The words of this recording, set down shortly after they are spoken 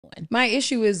My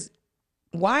issue is,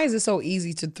 why is it so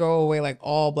easy to throw away like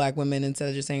all black women instead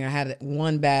of just saying I had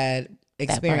one bad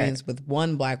experience with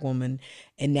one black woman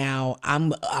and now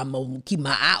I'm gonna keep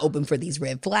my eye open for these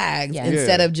red flags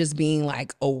instead of just being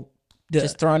like, oh,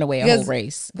 just throwing away a whole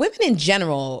race. Women in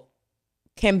general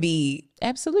can be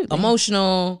absolutely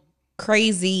emotional,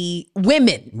 crazy.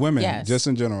 Women, yes. Just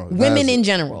in general. Women in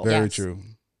general. Very true.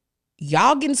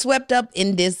 Y'all getting swept up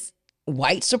in this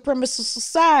white supremacist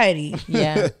society.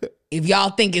 Yeah. If y'all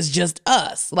think it's just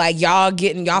us, like y'all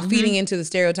feeding into the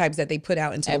stereotypes that they put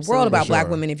out into the world about black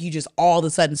women. If you just all of a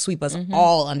sudden sweep us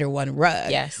all under one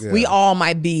rug, we all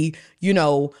might be,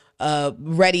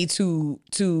 ready to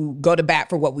go to bat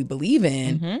for what we believe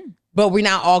in, but we're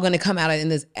not all going to come at it in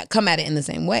the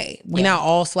same way. We're not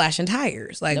all slashing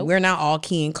tires. Like we're not all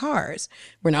keying cars.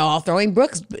 We're not all throwing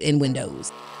brooks in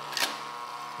windows.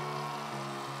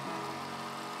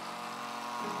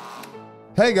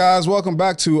 Hey guys, welcome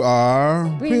back to our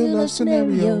Real Love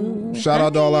Scenario. Shout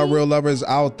out to all our real lovers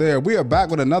out there. We are back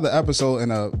with another episode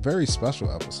and a very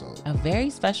special episode. A very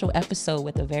special episode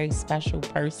with a very special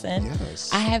person. Yes.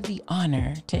 I have the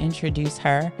honor to introduce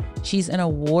her. She's an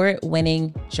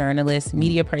award-winning journalist,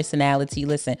 media personality.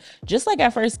 Listen, just like our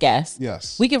first guest,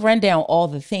 we could run down all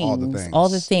the things. All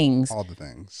the things.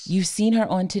 You've seen her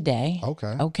on Today.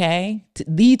 Okay.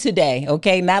 The Today.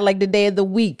 Okay. Not like the day of the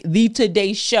week. The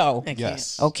Today Show.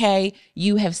 Yes. Okay.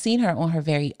 You have seen her on her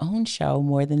very own show,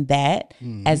 more than that,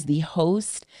 as the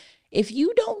host. If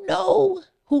you don't know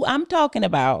who I'm talking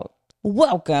about,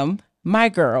 welcome my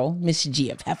girl, Miss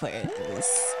Gia Peppers.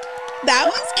 That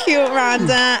was cute,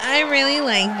 Rhonda. I really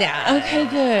like that. Okay,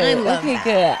 good. I love that.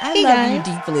 Good. I love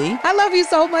you deeply. I love you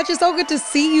so much. It's so good to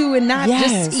see you and not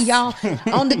just see y'all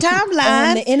on the timeline,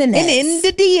 on the internet, and in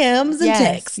the DMs and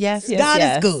texts. Yes. God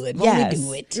is good when we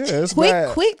do it.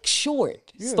 Yeah, quick,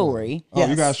 short story. Oh,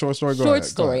 you got a short story? Short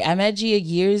story. I met Gia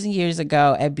years and years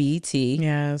ago at BET.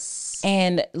 Yes.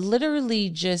 And literally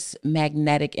just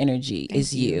magnetic energy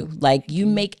is you. Like you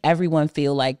make everyone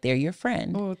feel like they're your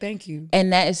friend. Oh, thank you.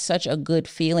 And that is such a good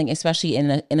feeling, especially in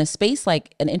a space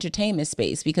like an entertainment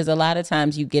space, because a lot of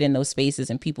times you get in those spaces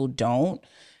and people don't.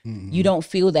 You don't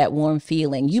feel that warm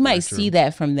feeling. You might see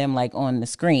that from them like on the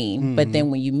screen, but then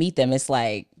when you meet them, it's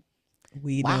like,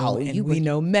 we know, we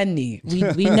know many. We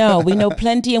know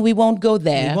plenty, and we won't go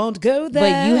there. We won't go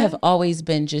there. But you have always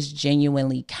been just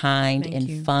genuinely kind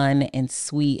and fun and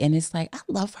sweet, and it's like I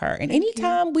love her. And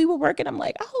anytime we were working, I'm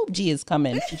like, I hope Gia's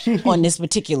coming on this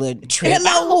particular trip.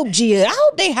 I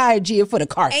hope they hired Gia for the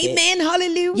carpet. Amen,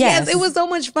 hallelujah. Yes, it was so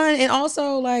much fun, and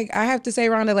also like I have to say,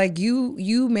 Rhonda, like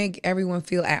you make everyone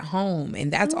feel at home, and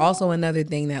that's also another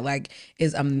thing that like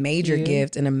is a major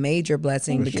gift and a major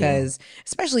blessing because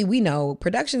especially we know.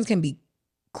 Productions can be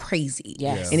crazy.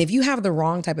 Yes. And if you have the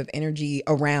wrong type of energy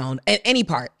around at any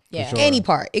part,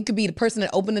 it could be the person that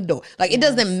opened the door. Like it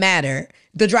doesn't matter,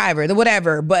 the driver, the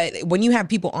whatever. But when you have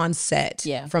people on set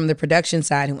from the production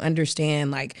side who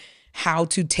understand like how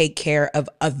to take care of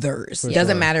others. It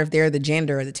doesn't matter if they're the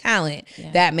gender or the talent.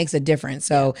 That makes a difference.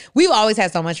 So we've always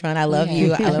had so much fun. I love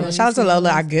you. I love shout out to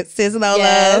Lola, our good sis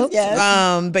Lola.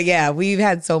 Yes. But yeah, we've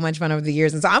had so much fun over the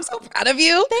years. And so I'm so proud of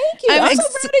you. Thank you. I'm so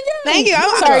proud of you. Thank you.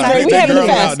 I'm sorry, Dre. We having a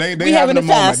fast. We having a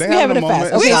fast. We having a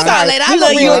fast. We gonna start later. I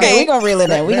love you. Okay. We gonna reel it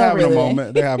in. We gonna reel it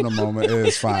in. They're having a moment.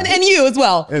 It's fine. And you as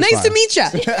well. Nice to meet you.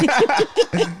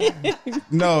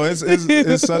 No, it's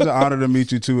such an honor to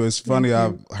meet you too. It's funny.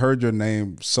 I've heard your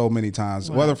name so many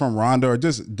times, whether from Rhonda or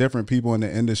just different people in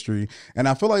the industry. And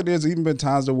I feel like there's even been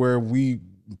times where we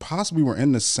possibly were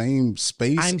in the same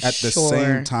space at the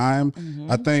same time.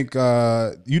 I think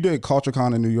you did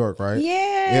CultureCon in New York, right?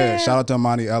 Yeah. Shout out to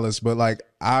Amani Ellis. But like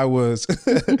I was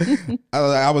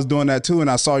I was doing that too, and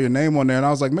I saw your name on there, and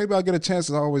I was like, maybe I'll get a chance.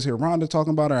 I always hear Rhonda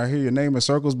talking about it. I hear your name in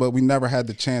circles, but we never had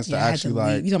the chance to actually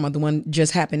like. You talking about the one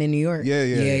just happened in New York? Yeah.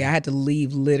 I had to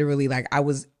leave literally. Like I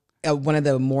was one of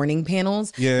the morning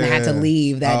panels. And I had to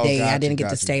leave that day. I didn't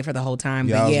get to stay for the whole time.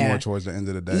 Yeah, but I was more towards the end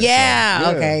of the day.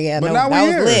 Okay. But no, now that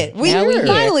we're was lit. We're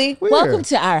finally. Welcome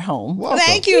to our home. Welcome.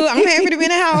 Thank you. I'm happy to be in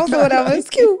the house or whatever. It's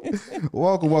cute.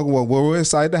 Welcome. Well, we're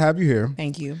excited to have you here.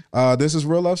 Thank you. This is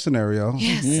Real Love Scenario.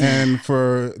 Yes. And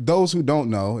for those who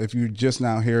don't know, if you just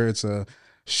now here, it's a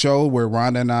show where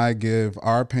Rhonda and I give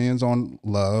our opinions on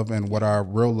love and what our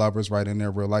real lovers write in their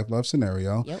real life love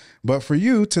scenario. But for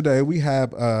you today, we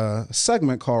have a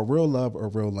segment called Real Love or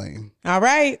Real Lame. All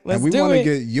right, let's do it. And we want to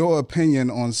get your opinion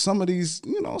on some of these,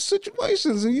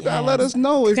 situations, and you gotta let us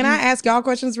know. Can I ask y'all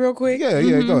questions real quick? Yeah,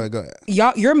 go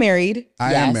ahead. You're married.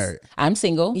 I am married. I'm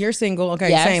single. You're single. Okay,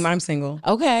 Yes. same. I'm single.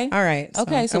 Okay. All right.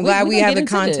 Okay, so I'm glad we have the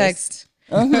into context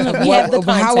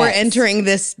how we're entering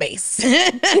this space.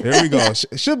 Here we go.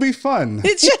 It should be fun.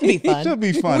 It should be fun. Should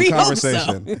be fun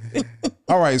conversation. So.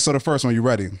 All right. So the first one, you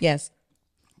ready? Yes.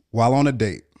 While on a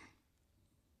date,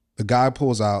 the guy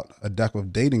pulls out a deck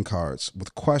of dating cards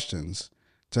with questions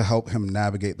to help him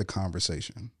navigate the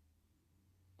conversation.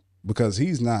 Because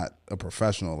he's not a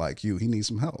professional like you. He needs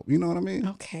some help. You know what I mean?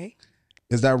 Okay.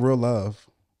 Is that real love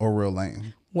or real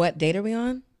lame? What date are we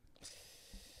on?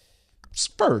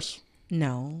 Spurs.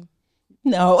 No.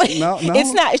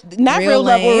 It's not real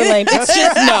love or real lame. It's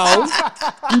just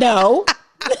no.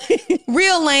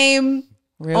 Real lame.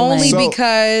 Only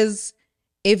because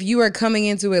if you are coming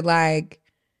into it like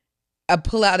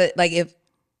if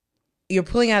you're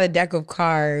pulling out a deck of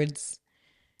cards,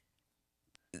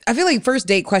 I feel like first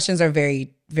date questions are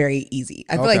very, very easy.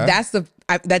 I feel like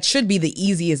that should be the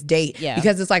easiest date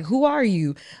because it's like, who are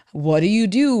you? What do you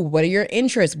do? What are your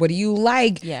interests? What do you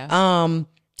like? Yeah.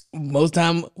 Most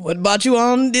time, what about you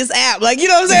on this app? Like, you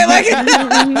know what I'm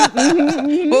saying?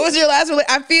 Like, what was your last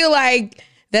relationship? I feel like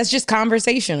that's just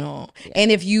conversational. Yeah.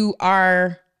 And if you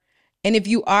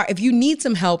need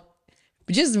some help,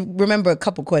 just remember a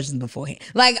couple questions beforehand.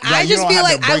 Like, I just feel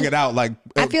like bring it out, like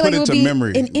I feel like it would be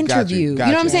memory. An interview. Got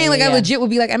you know what I'm saying? Like, I legit would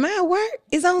be like, "Am I at work?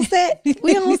 Is on set?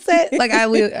 We on set?" Like,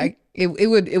 it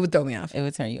would throw me off. It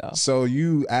would turn you off. So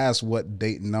you ask what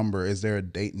date number? Is there a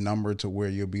date number to where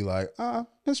you'll be like,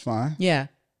 it's fine. Yeah.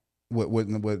 What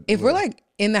if we're like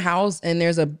in the house and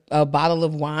there's a bottle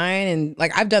of wine and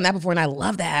like I've done that before and I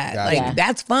love that. Gotcha. Like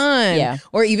that's fun. Yeah.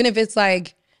 Or even if it's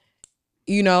like,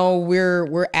 you know,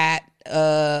 we're at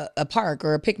a park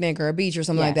or a picnic or a beach or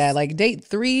something like that. Like date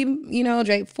 3, you know,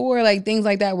 date 4, like things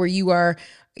like that where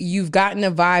you've gotten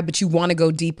a vibe, but you want to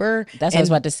go deeper. That's what I was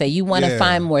about to say. You want to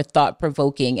find more thought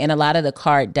provoking, and a lot of the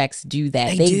card decks do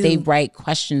that. They write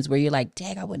questions where you're like,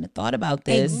 "Dang, I wouldn't have thought about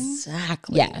this."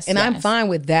 Exactly. Yes, and I'm fine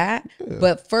with that. Yeah.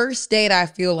 But first date, I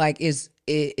feel like is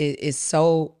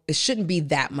so it shouldn't be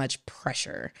that much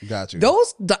pressure. Got you.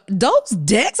 Those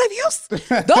decks I've used.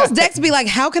 Those decks be like,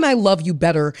 how can I love you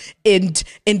better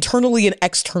internally and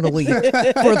externally for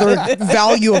the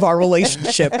value of our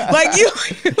relationship? Like you,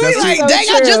 like, so dang,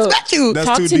 true. I just met you.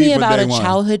 Talk to me about a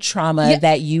childhood trauma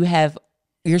that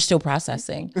you're still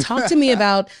processing. Talk to me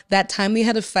about that time we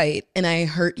had a fight and I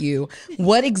hurt you.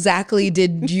 What exactly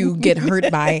did you get hurt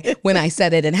by when I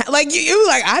said it? And like you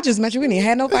like, I just met you and you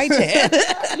had no fight yet.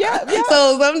 Yeah.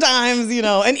 So sometimes, you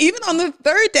know, and even on the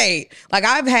third date, like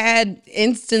I've had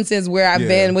instances where I've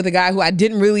been with a guy who I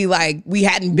didn't really like, we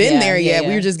hadn't been there yet.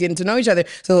 We were just getting to know each other.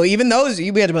 So even those,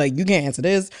 you had to be like, you can't answer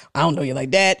this. I don't know you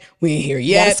like that. We ain't here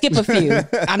yet. Skip a few.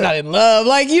 I'm not in love.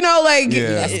 Like, you know, like,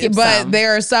 but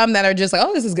there are some that are just like,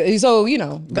 oh, this is good. So, you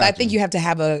know, but I think you have to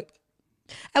have at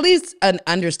least an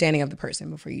understanding of the person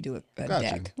before you do a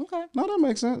deck. Okay. No, that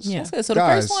makes sense. Yeah. So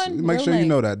guys, the first one, make sure you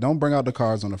know that. Don't bring out the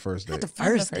cards on the first date. Not the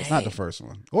first date. Not the first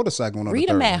one. Or the second one or Read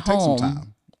the third them at one. home. Take some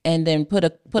time. And then put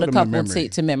a couple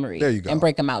to memory. There you go. And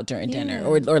break them out during dinner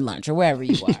or lunch or wherever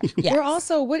you are. Yeah. We're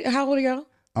also, how old are y'all?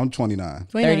 I'm 29.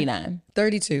 39.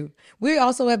 32. We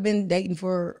also have been dating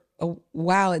for a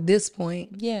while at this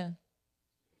point. Yeah.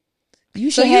 You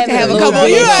should have a couple.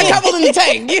 You got a couple in the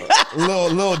tank.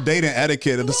 little dating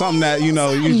etiquette or something that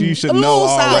you should know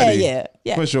already.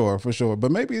 Yeah. For sure. But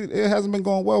maybe it hasn't been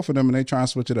going well for them, and they try and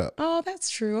switch it up. Oh, that's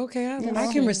true. Okay,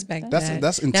 I can respect that.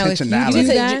 That's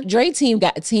intentionality. Dre team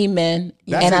got team men,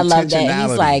 and I love that.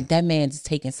 He's like, that man's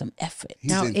taking some effort.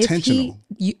 He's intentional.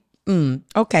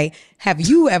 Okay, have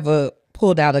you ever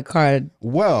pulled out a card?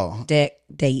 Well, date.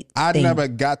 I never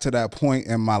got to that point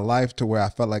in my life to where I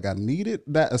felt like I needed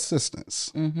that assistance.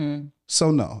 Mm-hmm.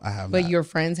 So no, I haven't. But your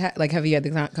friends, have you had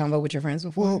the convo with your friends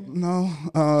before? Well, no.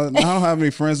 I don't have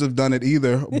any friends who've done it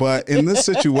either. But in this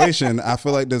situation, I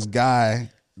feel like this guy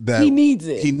that he needs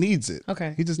it. He needs it.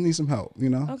 Okay. He just needs some help, you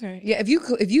know? Okay. Yeah. If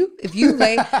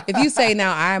you say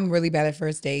now I'm really bad at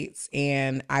first dates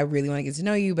and I really want to get to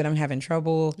know you, but I'm having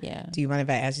trouble. Yeah. Do you mind if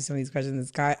I ask you some of these questions?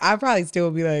 This guy, I probably still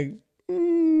would be like,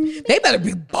 they better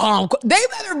be bomb. They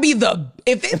better be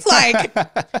if it's like,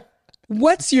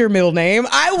 what's your middle name?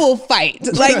 I will fight.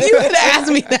 Like, you could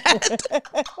ask me that.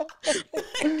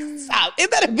 Stop.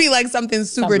 It better be like something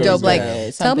super dope.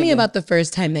 Like, tell me about the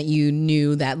first time that you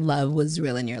knew that love was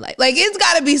real in your life. Like, it's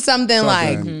got to be something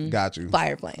like, got you.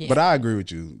 Fire plane. Yeah. But I agree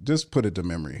with you. Just put it to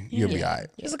memory. You'll be all right.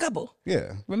 Just a couple.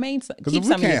 Yeah. Because if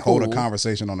we can't hold a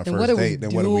conversation on the first date,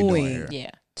 then what are we doing here?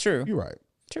 Yeah. True. You're right.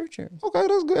 True. Okay,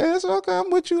 that's good answer. Okay, I'm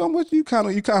with you. You kind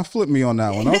of flipped me on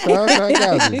that one. Okay, I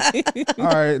got you. All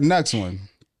right, next one.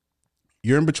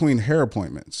 You're in between hair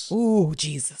appointments. Ooh,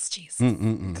 Jesus.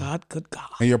 God, good God.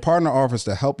 And your partner offers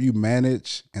to help you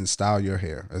manage and style your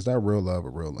hair. Is that real love or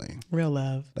real lame? Real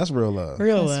love. That's real love.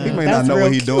 Real love. He may not know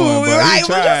what he's doing, but he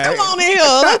tried. Just come on in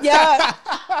here. Yeah.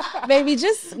 Baby,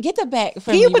 just get the back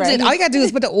from me. All you got to do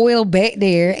is put the oil back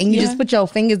there and you just put your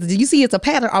fingers. You see it's a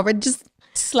pattern already. Just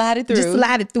slide it through. Just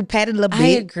slide it through, pat it a little bit. I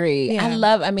agree. Yeah.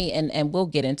 And we'll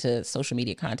get into social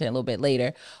media content a little bit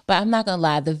later, but I'm not gonna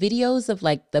lie, the videos of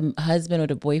like the husband or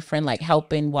the boyfriend like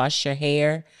helping wash your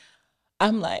hair,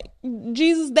 I'm like,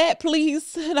 Jesus, that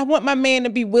please. And I want my man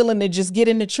to be willing to just get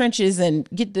in the trenches and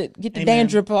get the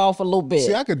dandruff off a little bit.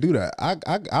 See, I could do that.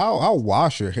 I'll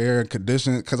wash your hair and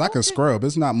condition it because I can scrub.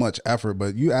 It's not much effort,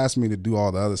 but you asked me to do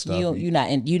all the other stuff. You're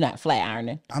not flat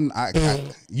ironing.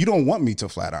 You don't want me to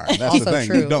flat iron. That's the thing.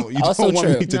 True. You don't want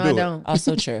me to do I don't. it.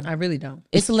 Also true. I really don't.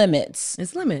 It's limits.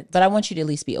 But I want you to at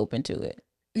least be open to it.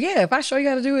 Yeah, if I show you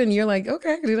how to do it and you're like,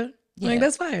 okay, I can do that. Yeah. Like,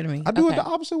 that's fine to me. I do it the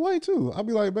opposite way too. I'll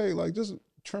be like, babe, like just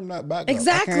trim that back.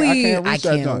 Exactly. I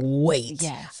can't wait.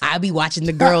 Yes. I'll be watching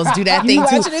the girls do that thing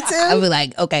too. Watching it too? I'll be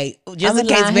like, okay, just in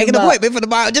case, make an appointment for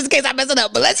tomorrow, just in case I mess it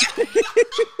up. But let's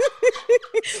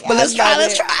try.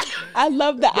 I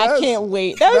love that. I can't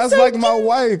wait. That's so like cute. My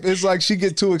wife. It's like she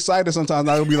get too excited sometimes.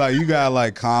 I'll be like, you gotta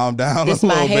like calm down a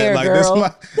little bit. Like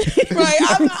girl.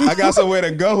 This I got somewhere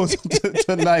to go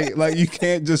tonight. Like you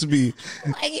can't just be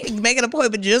make an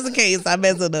appointment just in case I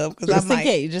mess it up. Just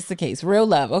in case. Real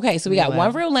love. Okay, so we got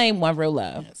one real lame, one real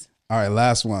love. Yes. All right,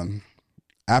 last one.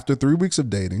 After 3 weeks of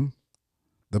dating,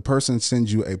 the person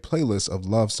sends you a playlist of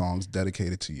love songs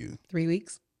dedicated to you. 3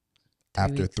 weeks?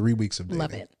 After 3 weeks of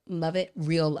dating. Love it.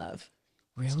 Real love.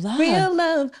 Real love. Real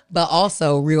love. But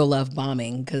also real love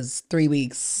bombing, because 3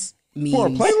 weeks means... For a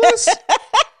playlist?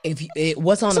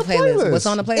 What's on the playlist? What's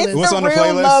on the playlist? What's on the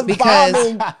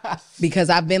playlist? Because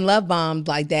I've been love bombed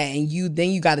like that, and you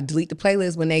got to delete the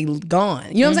playlist when they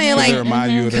gone. You know what I'm saying? Like,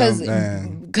 remind you of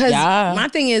them. Because my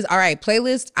thing is, all right,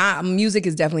 playlist. Music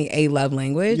is definitely a love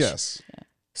language. Yes.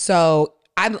 So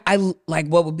I like,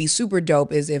 what would be super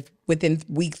dope is if within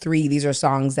week 3, these are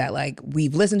songs that like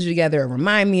we've listened to together or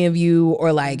remind me of you,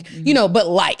 or like, but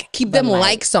like keep them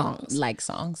like songs. Like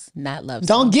songs, not love songs.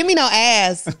 Don't give me no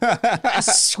ass. I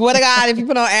swear to God, if you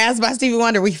put on Ass by Stevie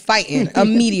Wonder, we fighting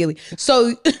immediately.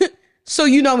 So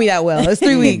you know me that well. It's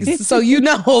 3 weeks. So you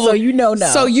know. So you know now.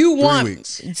 So you want 3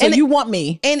 weeks. So you want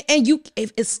me. And you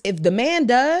if the man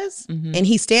does and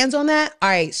he stands on that, all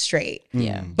right, straight.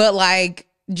 Yeah. But like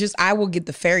just I will get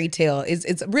the fairy tale.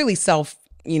 It's really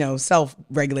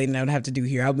self-regulating. I would have to do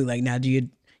here. I'll be like, now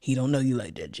he don't know you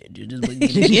like that shit. Just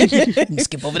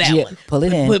skip over that one. Pull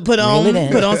it in. Put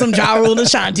on some Ja Rule and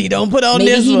Ashanti. Don't put on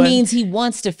Maybe this he one. means he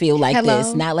wants to feel like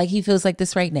this, not like he feels like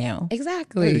this right now.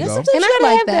 Exactly. There you go. And I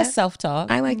like that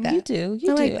self-talk. I like that. You do.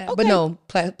 I like that. Okay. But no,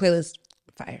 playlist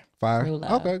fire.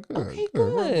 Okay, good. Okay,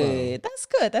 good.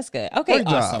 That's good. Okay, Great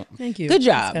awesome. job. Thank you. Good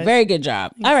job. Very good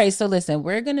job. All right, so listen,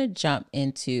 we're going to jump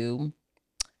into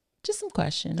just some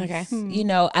questions. Okay.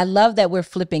 I love that we're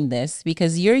flipping this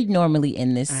because you're normally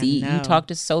in this seat. You talk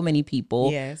to so many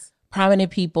people. Yes. Prominent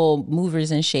people,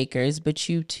 movers and shakers, but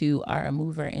you too are a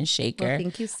mover and shaker. Well,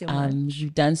 thank you so much.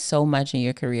 You've done so much in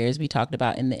your career, as we talked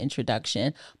about in the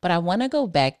introduction. But I want to go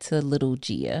back to little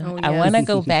Gia. Oh, yes. I want to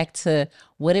go back to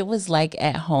what it was like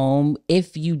at home.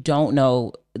 If you don't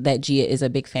know that Gia is a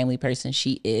big family person,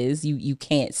 she is. You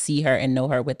can't see her and know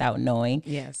her without knowing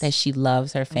that she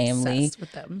loves her family. Obsessed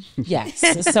with them.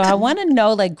 Yes. So I want to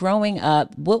know, like, growing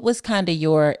up, what was kind of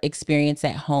your experience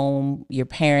at home? Your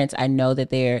parents, I know that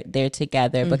they're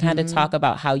together, but kind of talk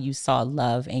about how you saw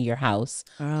love in your house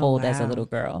as a little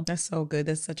girl. That's so good.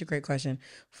 That's such a great question.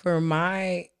 For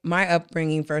my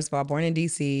upbringing, first of all, born in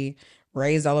DC,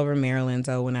 raised all over Maryland.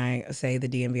 So when I say the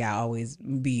DMV, I always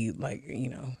be like,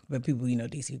 but people,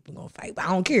 DC people gonna fight, but I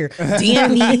don't care.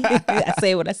 DMV, I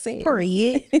say what I say.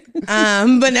 Period.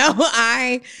 But no,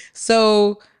 I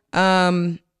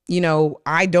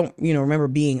don't, remember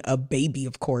being a baby,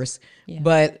 of course. Yeah.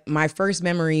 But my first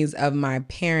memories of my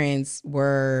parents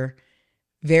were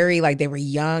very like, they were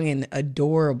young and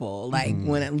adorable. Like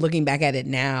when I'm looking back at it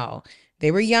now, they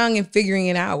were young and figuring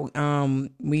it out.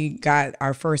 We got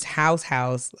our first house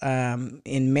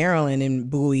in Maryland, in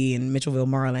Bowie and Mitchellville,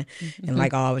 Maryland, and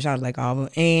Lake Alva, shout out Lake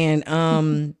Alva. And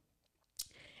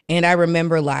I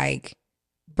remember like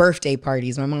birthday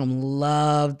parties. My mom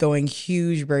loved throwing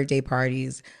huge birthday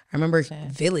parties. I remember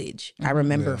village. I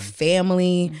remember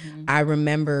family. I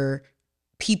remember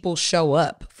people show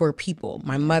up for people.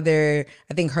 My mother,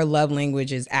 I think her love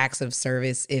language is acts of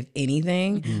service, if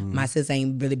anything. My sis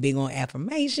ain't really big on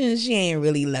affirmations. She ain't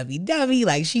really lovey-dovey.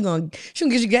 Like she gonna get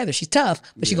you together. She's tough,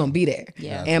 but she gonna be there.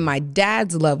 Yeah. And my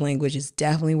dad's love language is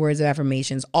definitely words of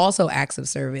affirmations, also acts of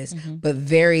service, but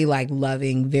very like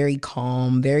loving, very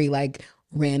calm, very like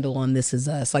Randall on This Is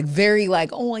Us, like very like,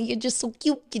 oh, you're just so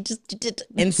cute.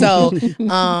 And so,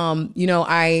 you know,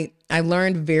 I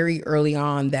learned very early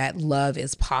on that love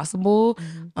is possible,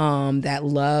 that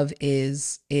love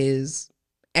is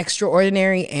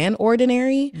extraordinary and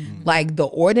ordinary. Like the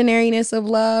ordinariness of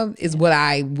love is what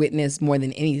I witnessed more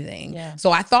than anything. Yeah.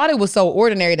 So I thought it was so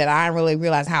ordinary that I didn't really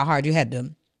realize how hard you had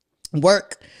to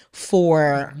work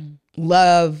for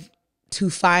love to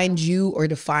find you or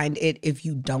to find it if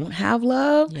you don't have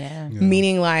love. Yeah.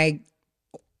 Meaning like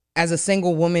as a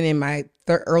single woman in my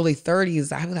early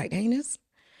 30s, I was like, dang, this.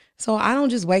 So I don't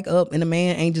just wake up and a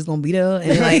man ain't just gonna be there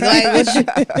and like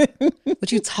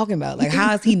what you talking about? Like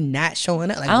how is he not showing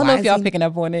up? Like, I don't know if y'all picking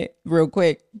up on it real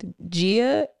quick.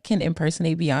 Gia can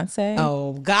impersonate Beyonce.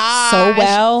 Oh God, so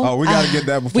well. Oh, we gotta get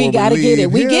that before we gotta leave. get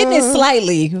it. We getting it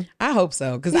slightly. I hope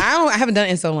so because I haven't done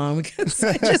it in so long because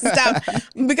I just stopped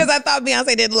because I thought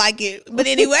Beyonce didn't like it. But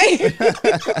anyway,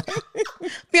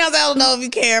 Beyonce, I don't know if you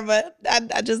care, but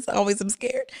I just always am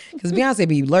scared because Beyonce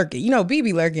be lurking. You know, B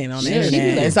be lurking on the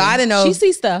internet. So I didn't know she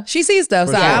sees stuff. She sees stuff.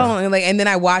 So I don't like. And then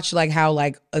I watch like how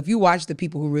like if you watch the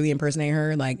people who really impersonate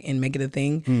her like and make it a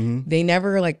thing, they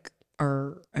never like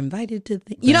are invited to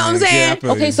the, you know what I'm saying?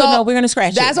 Yeah, okay, so no, we're gonna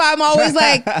scratch that's it. Why I'm always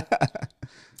like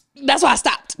that's why I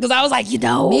stopped because I was like, you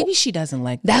know, maybe she doesn't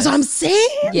like that's what I'm saying.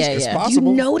 Yeah, it's yeah.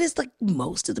 possible. You notice like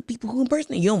most of the people who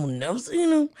impersonate, you don't never see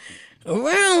them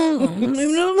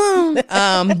around.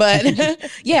 But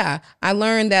yeah, I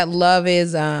learned that love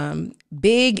is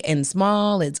big and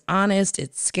small. It's honest.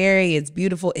 It's scary. It's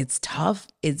beautiful. It's tough.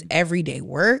 It's everyday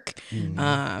work.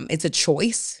 It's a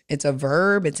choice. It's a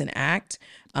verb. It's an act.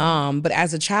 But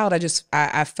as a child,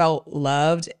 I felt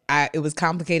loved. It was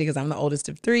complicated because I'm the oldest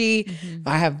of three.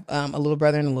 I have a little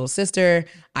brother and a little sister.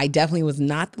 I definitely was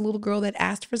not the little girl that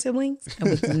asked for siblings. I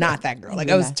was not that girl. Like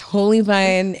I was totally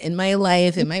fine in my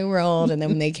life, in my world. And then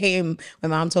when they came, my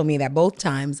mom told me that both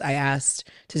times I asked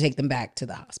to take them back to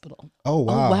the hospital. Oh,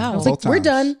 wow. Oh, wow. I was like, we're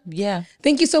done. Yeah.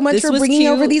 Thank you so much for bringing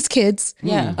over these kids.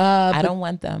 Yeah. I don't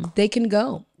want them. They can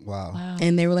go. Wow.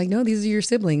 And they were like, no, these are your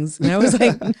siblings. And I was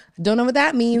like, don't know what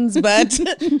that means, but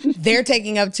they're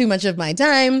taking up too much of my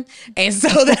time. And so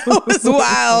that was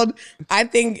wild. I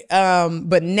think,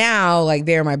 but now like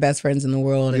they're my best friends in the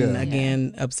world. And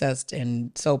again, obsessed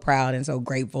and so proud and so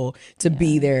grateful to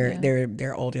be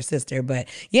their older sister. But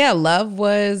yeah, love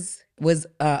was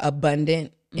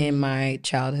abundant in my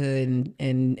childhood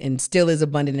and still is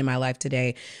abundant in my life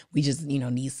today. We just,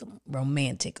 need some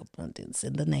romantic abundance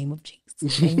in the name of Jesus.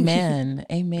 Amen.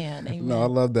 Amen. Amen. No, I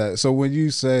love that. So when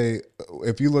you say,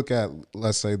 if you look at,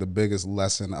 let's say, the biggest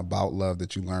lesson about love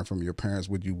that you learned from your parents,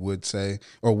 would you say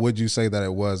that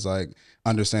it was like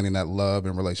understanding that love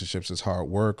and relationships is hard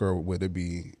work, or would it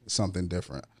be something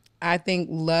different? I think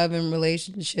love and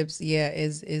relationships,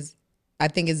 is I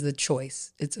think is the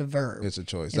choice. It's a verb. It's a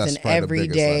choice. It's an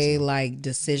everyday like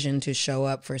decision to show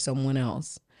up for someone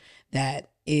else that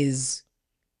is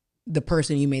the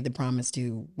person you made the promise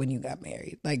to when you got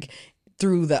married. Like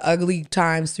through the ugly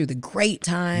times, through the great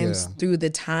times, through the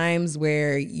times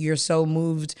where you're so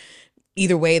moved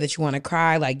either way that you want to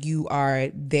cry, like you are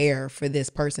there for this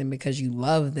person because you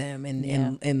love them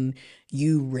and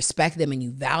you respect them and you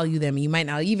value them. You might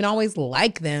not even always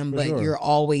like them, but you're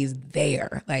always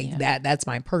there. Like that's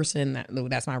my person.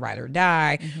 That's my ride or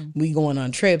die. We going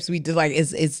on trips. We do like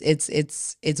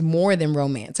it's more than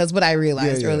romance. That's what I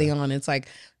realized early on. It's like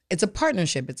it's a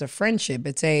partnership. It's a friendship.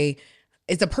 It's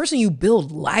a person you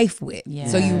build life with.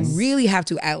 Yes. So you really have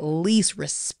to at least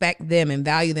respect them and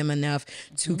value them enough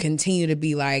to continue to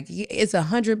be like, it's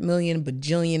 100 million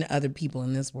bajillion other people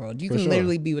in this world. You can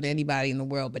literally be with anybody in the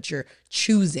world, but you're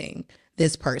choosing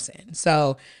this person.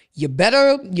 So you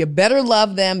better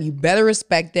love them, you better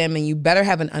respect them, and you better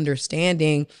have an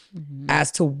understanding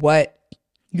as to what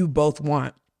you both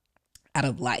want out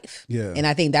of life. Yeah. And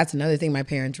I think that's another thing my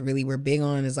parents really were big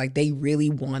on is like they really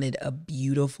wanted a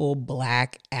beautiful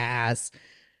black ass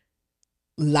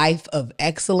life of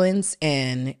excellence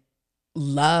and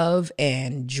love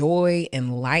and joy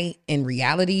and light and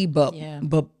reality, but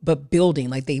building.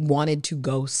 Like they wanted to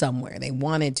go somewhere. They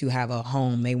wanted to have a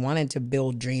home. They wanted to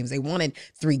build dreams. They wanted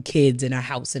 3 kids in a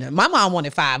house. And my mom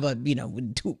wanted 5,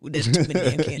 with 2. There's too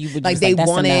many kids. Like they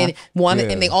wanted,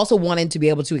 and they also wanted to be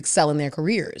able to excel in their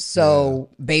careers. So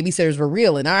babysitters were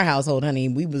real in our household, honey.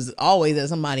 We was always at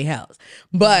somebody's house.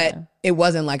 But it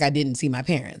wasn't like I didn't see my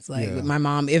parents. Like my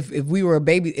mom, if we were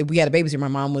if we had a babysitter, my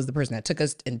mom was the person that took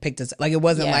us and picked us. Like it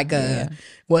wasn't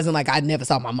wasn't like I never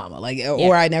saw my mama, like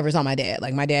or I never saw my dad.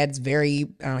 Like my dad's very,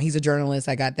 he's a journalist.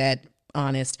 I got that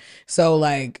honest. So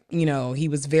like, you know, he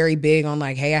was very big on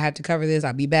like, hey, I have to cover this.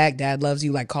 I'll be back. Dad loves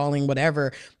you, like calling,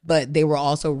 whatever. But they were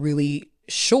also really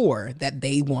sure that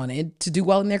they wanted to do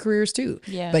well in their careers too.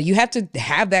 Yeah. But you have to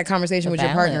have that conversation with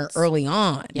your partner early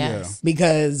on. Yes.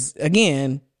 Because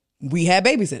again, we had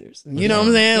babysitters. You know what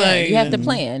I'm saying? Like you have to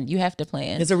plan. You have to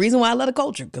plan. It's a reason why I love the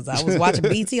culture, because I was watching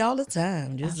BT all the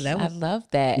time. I love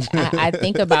that. I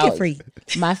think about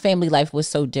my family life was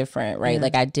so different, right?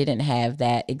 Like I didn't have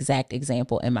that exact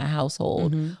example in my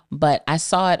household, but I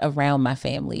saw it around my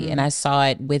family and I saw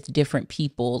it with different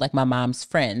people, like my mom's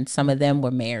friends. Some of them were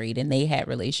married and they had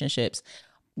relationships.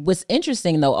 What's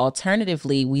interesting though,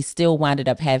 alternatively, we still winded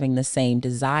up having the same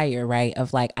desire, right?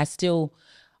 Of like,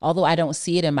 although I don't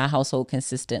see it in my household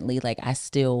consistently, like I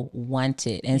still want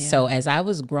it. And so as I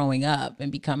was growing up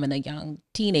and becoming a young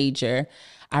teenager,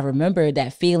 I remember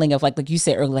that feeling of like you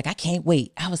said earlier, like I can't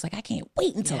wait. I was like, I can't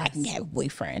wait until I can get a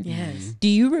boyfriend. Yes. Do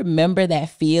you remember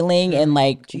that feeling? And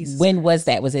like, when was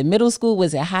that? Was it middle school?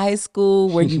 Was it high school?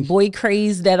 Were you boy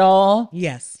crazed at all?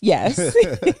 Yes. Yes.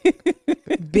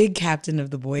 Big captain of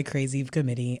the boy crazy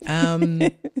committee.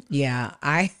 Yeah,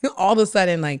 I all of a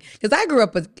sudden, like, because I grew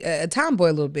up a tomboy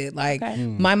a little bit. Like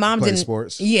my mom didn't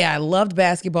sports. Yeah, I loved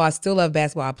basketball. I still love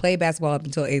basketball. I played basketball up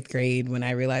until 8th grade when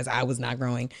I realized I was not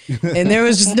growing, and there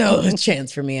was just no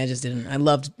chance for me. I just didn't. I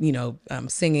loved, you know,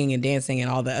 singing and dancing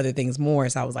and all the other things more.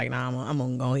 So I was like, nah, I'm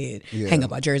gonna go ahead, hang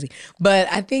up my jersey.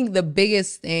 But I think the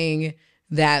biggest thing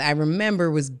that I remember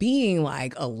was being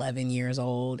like 11 years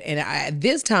old. And at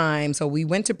this time, so we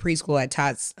went to preschool at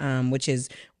Tots,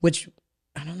 which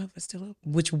I don't know if it's still up,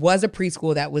 which was a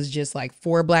preschool that was just like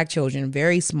for Black children,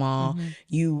 very small.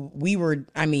 We were,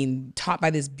 taught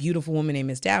by this beautiful woman named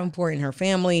Miss Davenport and her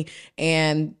family.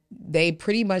 And they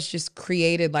pretty much just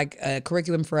created like a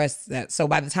curriculum for us so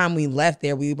by the time we left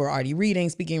there, we were already reading,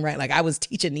 speaking, right? Like I was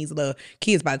teaching these little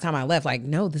kids by the time I left, like,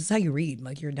 no, this is how you read.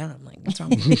 Like you're dumb. Like what's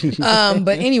wrong with you?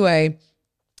 But anyway,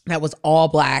 that was all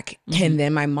Black. And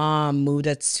then my mom moved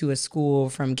us to a school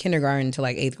from kindergarten to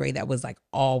like 8th grade that was like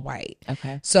all white.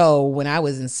 Okay. So when I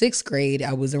was in 6th grade,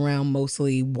 I was around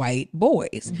mostly white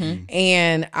boys.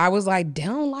 And I was like, they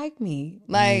don't like me.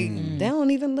 Like they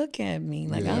don't even look at me.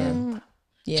 Like I don't.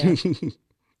 Yeah.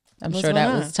 I'm sure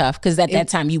that was tough because at that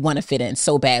time you want to fit in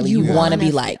so badly. You want to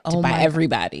be liked by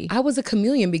everybody. I was a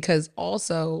chameleon because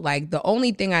also like the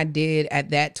only thing I did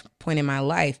at that point in my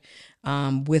life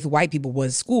with white people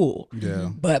was school.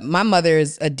 Yeah. But my mother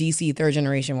is a DC 3rd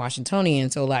generation Washingtonian.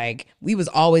 So like we was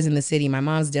always in the city. My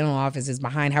mom's dental office is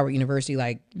behind Howard University.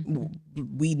 Like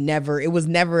it was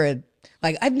never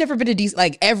like I've never been to DC.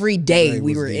 Like every day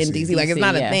we were in DC. Like it's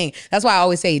not a thing. That's why I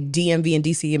always say DMV and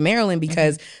DC and Maryland,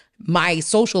 because my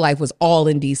social life was all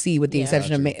in DC with the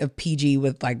exception of PG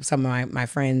with like some of my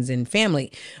friends and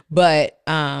family. But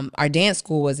our dance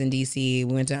school was in DC.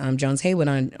 We went to Jones Haywood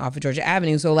off of Georgia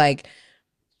Avenue. So like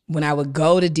when I would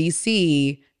go to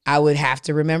DC, I would have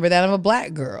to remember that I'm a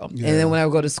Black girl. Yeah. And then when I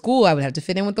would go to school, I would have to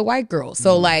fit in with the white girls.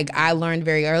 So like I learned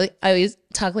very early. I always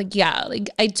talk like, like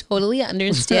I totally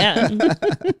understand.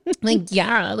 Like,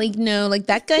 like no, like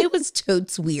that guy was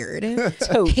totes weird.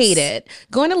 Totes. Hate it.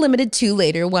 Going to Limited 2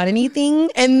 later, want anything?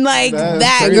 And like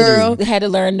that girl had to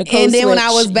learn the code. And then when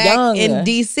I was back in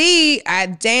DC, I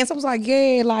danced. I was like,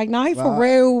 like, nah, he for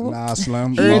real. Nah,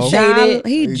 Slim.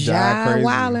 He jive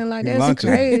wilding like that's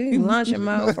crazy. He lunching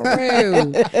mode for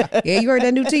real. Yeah, you heard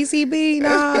that new TCB?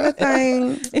 Nah, that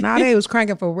thing. Nah, they was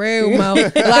cranking for real, Mo.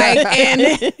 Like,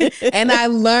 and I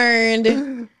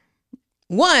learned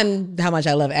how much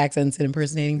I love accents and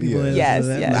impersonating people. Yes.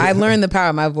 I learned the power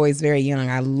of my voice very young.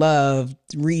 I loved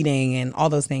reading and all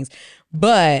those things.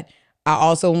 But I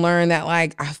also learned that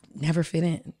like I've never fit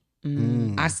in.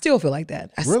 I still feel like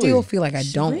that. I still feel like I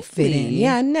don't fit in.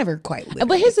 Yeah, I never quite lived.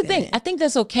 But here's the thing. I think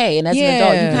that's okay. And as an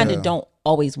adult, you kind of don't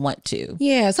always want to.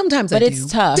 Yeah, sometimes I do. But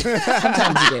it's tough.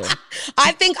 Sometimes you do.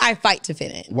 I think I fight to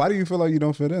fit in. Why do you feel like you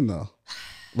don't fit in though?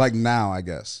 Like now, I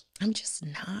guess. I'm just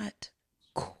not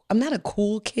cool. I'm not a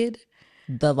cool kid.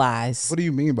 The lies. What do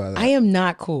you mean by that? I am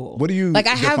not cool. What do you like?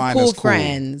 I have cool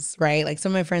friends, right? Like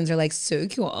some of my friends are like so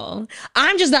cool.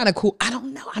 I'm just not I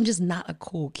don't know. I'm just not a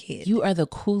cool kid. You are the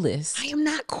coolest. I am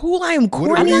not cool. I am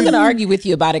cool. I'm not going to argue with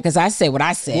you about it because I said what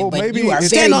I said. Well, but you are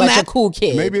very much a cool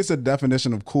kid. Maybe it's a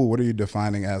definition of cool. What are you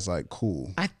defining as like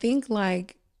cool? I think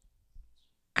like,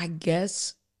 I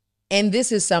guess. And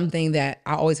this is something that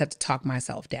I always have to talk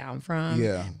myself down from.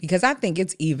 Yeah. Because I think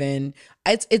it's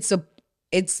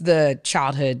it's the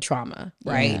childhood trauma,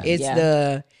 right?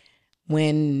 It's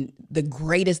when the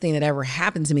greatest thing that ever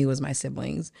happened to me was my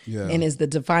siblings, and is the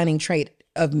defining trait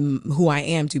of who I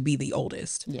am to be the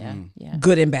oldest.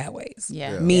 Good and bad ways.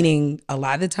 Meaning a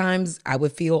lot of the times I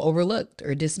would feel overlooked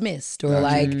or dismissed or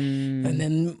and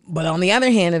then, but on the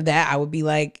other hand of that, I would be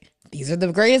like, these are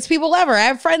the greatest people ever. I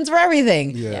have friends for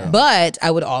everything. But I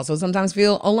would also sometimes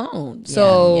feel alone.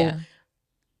 So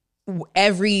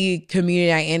every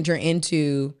community I enter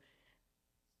into,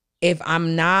 if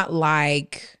I'm not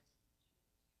like,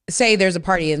 say there's a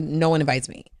party and no one invites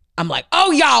me, I'm like,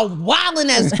 oh, y'all wildin'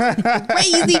 as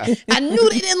crazy. I knew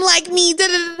they didn't like me. Da,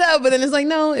 da, da, da. But then it's like,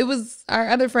 no, it was our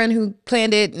other friend who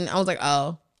planned it. And I was like,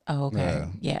 oh, okay.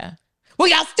 Yeah. Well,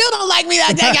 y'all still don't like me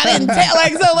like that. Y'all didn't tell.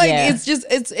 Like, so like, it's just,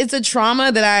 it's a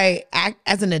trauma that I act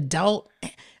as an adult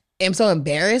am so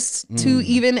embarrassed to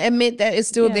even admit that it's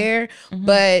still there.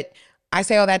 But I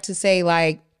say all that to say,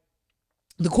 like,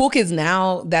 the cool kids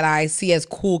now that I see as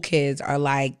cool kids are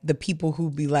like the people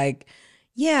who be like,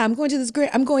 yeah, I'm going to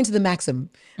the Maxim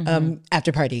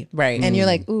after party. Right. And you're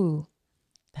like, ooh,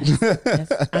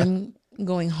 I'm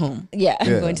going home. Yeah.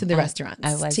 I'm going to the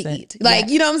restaurants to eat. Like,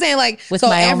 you know what I'm saying? Like, with so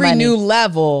every new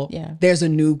level, there's a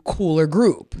new cooler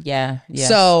group. Yeah.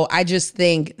 So I just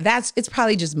think it's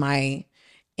probably just my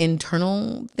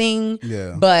internal thing.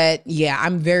 Yeah. But yeah,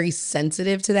 I'm very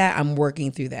sensitive to that. I'm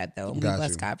working through that though.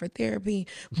 Bless God for therapy.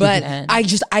 But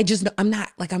I'm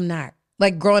not.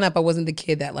 Like growing up, I wasn't the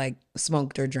kid that like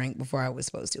smoked or drank before I was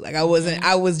supposed to. Like I wasn't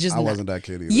that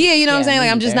kid either. Yeah, you know what I'm saying? Like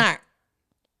I'm just not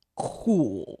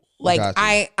cool. Like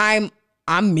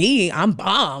I'm me. I'm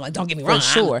bomb. Like don't get me wrong.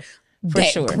 For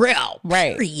sure. Grill.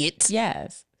 Right. Period.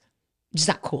 Yes. Just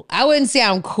not cool. I wouldn't say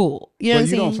I'm cool. You know what I'm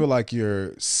saying? You don't feel like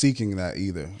you're seeking that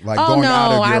either. Like going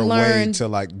out of your way to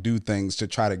like do things to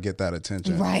try to get that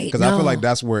attention. Right. Because I feel like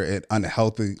that's where it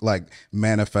unhealthy like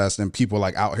manifests and people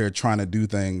like out here trying to do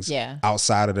things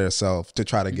outside of themselves to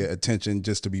try to get attention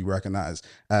just to be recognized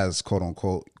as quote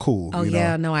unquote cool. Oh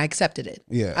yeah, no, I accepted it.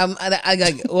 Yeah.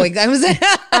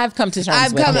 I've come to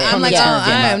terms with it. I'm like,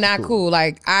 I am not cool.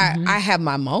 Like I have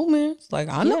my moments. Like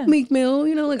I know Meek Mill,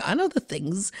 you know, like I know the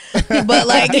things. But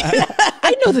like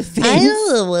I know the things. I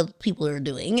know what people are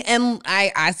doing. And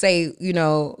I say, you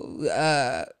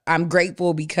know, I'm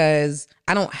grateful because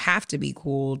I don't have to be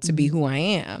cool to be who I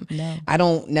am. No. I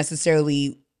don't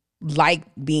necessarily like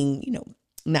being, you know,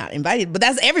 not invited, but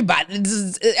that's everybody.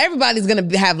 Everybody's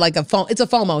gonna have like it's a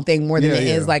FOMO thing more than it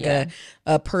is like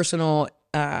a personal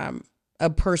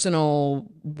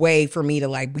way for me to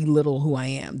like belittle who I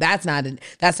am. That's not it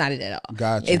at all.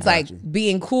 Gotcha. It's like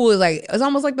being cool is like, it's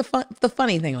almost like the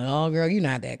funny thing. Like, oh girl, you're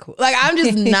not that cool. Like I'm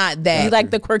just not that. You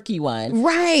like the quirky one.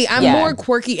 Right. I'm more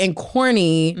quirky and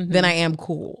corny than I am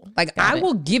cool. Like I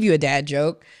will give you a dad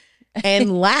joke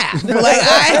and laugh.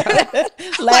 That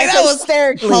was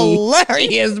hysterically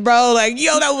hilarious, bro. Like,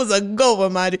 yo, that was a good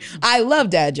one, my dude. I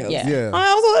love dad jokes. Yeah. I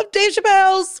also love Dave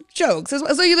Chappelle's jokes.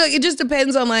 So you like, it just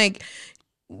depends on like,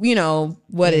 you know,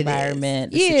 what the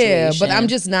environment, it is. Yeah, but I'm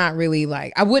just not really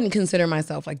like, I wouldn't consider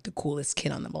myself like the coolest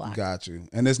kid on the block. Got you.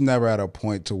 And it's never at a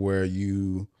point to where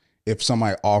if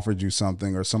somebody offered you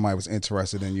something or somebody was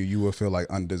interested in you, you would feel like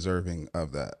undeserving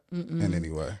of that in any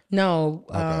way. No.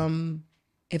 Okay.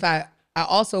 If I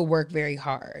also work very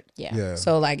hard. Yeah.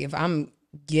 So like if I'm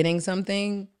getting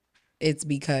something, it's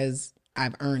because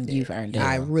I've earned it. You've earned it.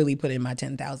 I really put in my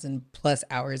 10,000 plus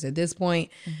hours at this point.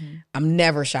 I'm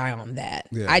never shy on that.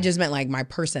 Yeah. I just meant like my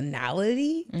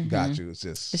personality. Got you.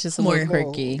 It's just more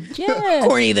quirky. Yeah.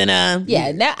 Corny than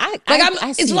Yeah. Now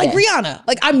it's like Rihanna.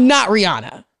 Like I'm not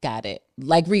Rihanna. Got it.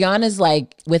 Like Rihanna's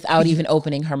like without even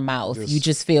opening her mouth, you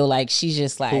just feel like she's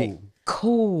just like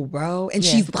cool, bro. And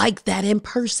she's like that in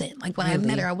person. Like when I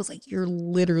met her, I was like, you're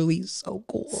literally so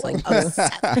cool. Like,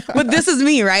 but this is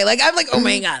me, right? Like I'm like, oh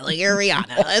my God, like you're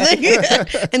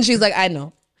Rihanna. And she's like, I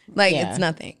know. Like it's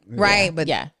nothing. Right. But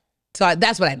so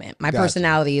that's what I meant. My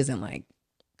personality isn't like.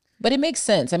 But it makes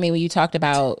sense. I mean, when you talked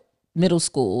about middle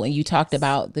school and you talked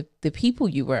about the people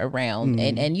you were around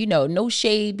and you know, no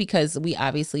shade because we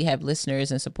obviously have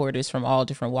listeners and supporters from all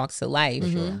different walks of life.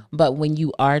 But when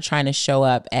you are trying to show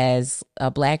up as a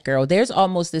Black girl, there's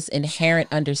almost this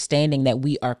inherent understanding that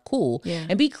we are cool.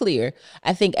 And be clear,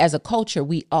 I think as a culture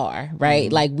we are,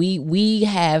 right? Like we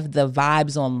have the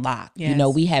vibes on lock. You know,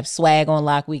 we have swag on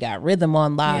lock, we got rhythm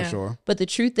on lock. Sure. But the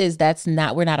truth is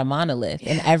we're not a monolith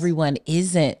and everyone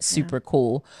isn't super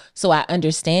cool. So I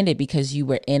understand it because you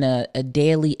were in a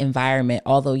daily environment,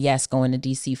 although yes, going to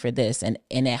DC for this and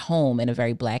at home in a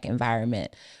very Black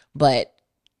environment. But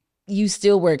you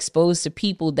still were exposed to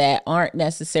people that aren't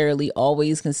necessarily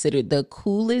always considered the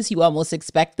coolest. You almost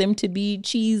expect them to be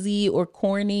cheesy or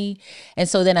corny. And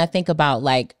so then I think about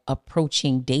like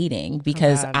approaching dating,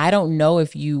 because I don't know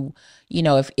if you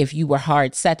know, if you were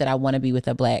hard set that I want to be with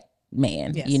a black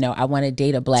man, you know, I want to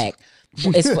date a black.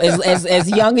 As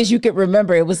young as you could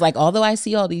remember, it was like, although I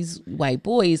see all these white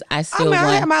boys, I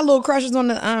had my little crushes on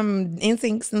the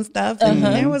NSYNCs and stuff, and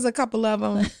there was a couple of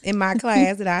them in my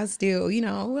class that I still, you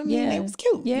know, I mean, it was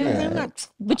cute.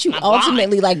 But you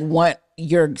ultimately like want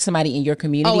somebody in your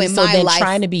community. So then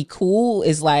trying to be cool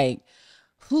is like,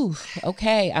 whew,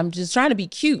 okay, I'm just trying to be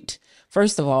cute,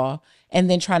 first of all. And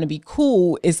then trying to be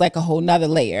cool is like a whole nother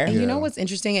layer. And you know what's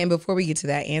interesting? And before we get to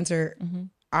that answer,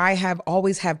 I have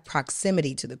always had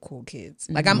proximity to the cool kids.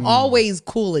 Like I'm always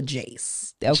cool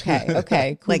adjacent.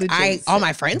 Okay. Cool like all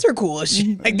my friends are cool.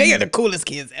 Like they are the coolest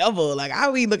kids ever. Like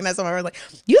I'll be looking at someone like,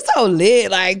 you so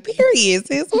lit. Like period,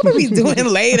 sis. What are we doing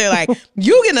later? Like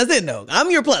you getting us in though.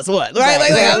 I'm your plus one. Right?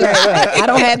 Right. I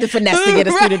don't have the finesse to get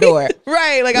us through the door.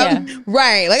 Right. Like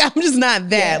I'm just not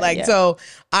that. So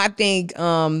I think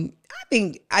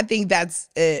that's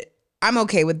it. I'm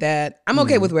okay with that. I'm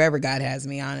okay with wherever God has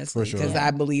me, honestly, because I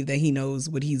believe that he knows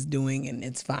what he's doing and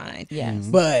it's fine. Yes.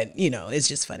 But, you know, it's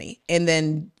just funny. And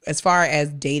then as far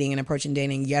as dating and approaching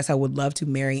dating, yes, I would love to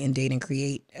marry and date and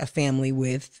create a family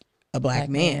with a black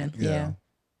man. Yeah.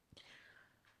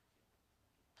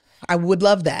 I would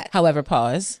love that. However,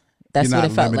 pause. That's You're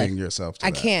what it felt like. Yourself to I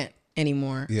that. can't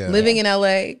anymore. Yeah. Living in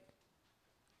LA,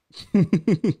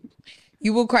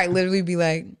 you will quite literally be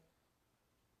like,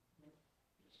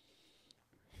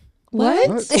 what?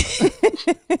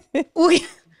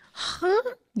 Huh?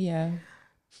 Yeah.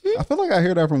 I feel like I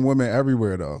hear that from women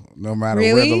everywhere, though. No matter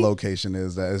where the location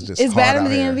is, that it's just it's hard bad in out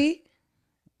the here. DMV.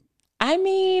 I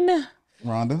mean,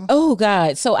 Rhonda. Oh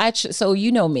God! So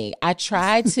you know me. I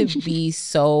try to be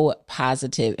so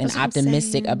positive and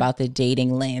optimistic about the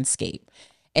dating landscape.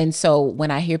 And so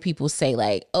when I hear people say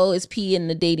like, oh, it's pee in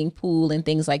the dating pool and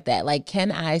things like that, like,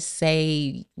 can I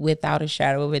say without a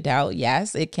shadow of a doubt,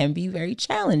 yes, it can be very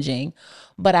challenging.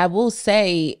 But I will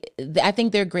say, I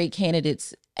think they're great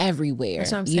candidates everywhere.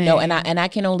 That's what I'm you saying. know, and I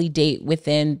can only date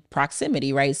within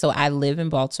proximity, right? So I live in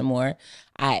Baltimore.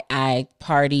 I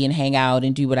party and hang out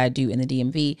and do what I do in the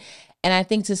DMV. And I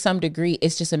think to some degree,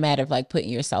 it's just a matter of like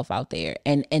putting yourself out there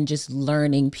and just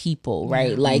learning people,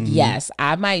 right? Like, yes,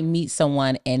 I might meet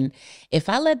someone, and if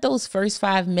I let those first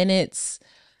 5 minutes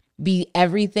be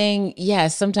everything,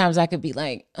 yes, sometimes I could be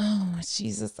like, oh,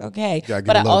 Jesus, okay.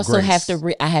 But I also have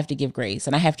to give grace,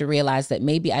 and I have to realize that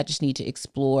maybe I just need to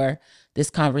explore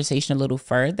this conversation a little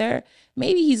further.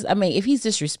 Maybe if he's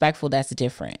disrespectful, that's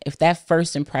different. If that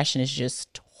first impression is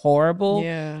just horrible,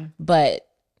 but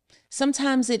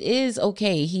sometimes it is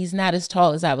okay. He's not as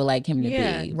tall as I would like him to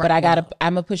be, but I'm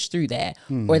gonna push through that.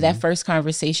 Or that first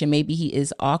conversation, maybe he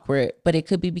is awkward, but it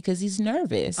could be because he's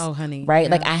nervous. Oh, honey. Right?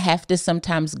 Yeah. Like I have to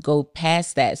sometimes go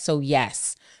past that. So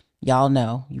yes, y'all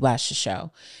know, you watch the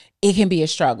show. It can be a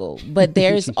struggle, but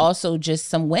there's also just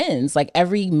some wins. Like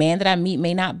every man that I meet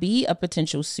may not be a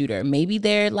potential suitor. Maybe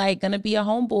they're like going to be a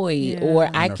homeboy or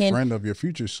a friend of your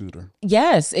future suitor.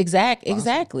 Yes,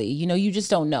 exactly. You know, you just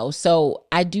don't know. So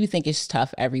I do think it's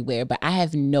tough everywhere, but I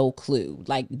have no clue.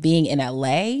 Like being in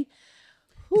LA,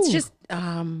 it's just,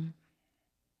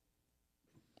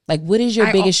 like what is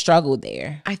your biggest struggle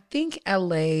there? I think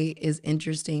LA is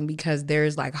interesting because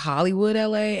there's like Hollywood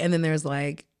LA, and then there's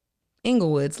like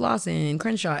Inglewood, Slauson,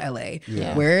 Crenshaw, LA,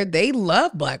 where they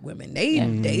love black women.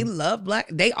 They love black.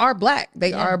 They are black.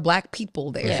 They are black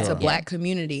people there. It's a black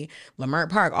community. Leimert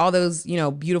Park, all those, you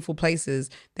know, beautiful places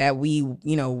that we,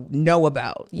 you know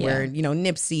about. Where, you know,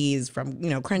 Nipsey is from, you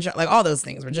know, Crenshaw, like all those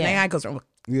things. Where Janae Aiko's from.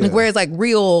 Like, where it's like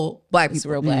real black people. It's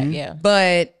real black,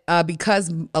 But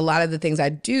because a lot of the things I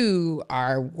do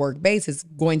are work-based, it's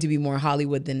going to be more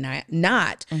Hollywood than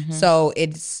not. So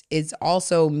it's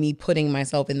also me putting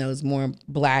myself in those more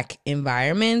black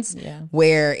environments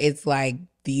where it's like,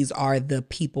 these are the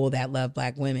people that love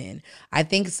black women. I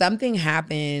think something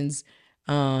happens,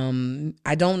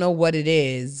 I don't know what it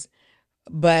is,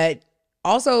 but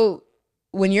also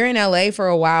when you're in LA for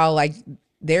a while, like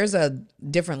there's a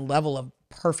different level of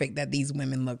perfect that these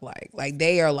women look like. Like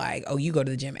they are like, oh, you go to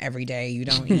the gym every day, you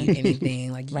don't eat anything,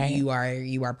 like you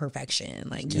are perfection,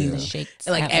 like you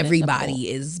like everybody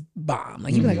is bomb,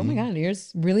 like you be like, oh my god, you're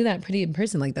really that pretty in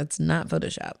person, like that's not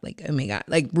Photoshop, like oh my god,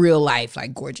 like real life,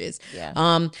 like gorgeous.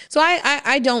 So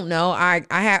I don't know.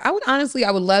 I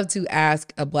would love to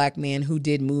ask a black man who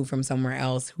did move from somewhere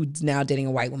else, who's now dating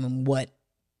a white woman, what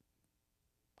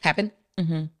happened.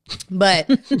 But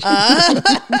it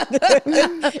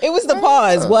was the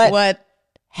pause. What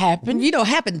happen.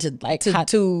 Happen to like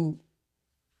to,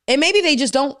 and maybe they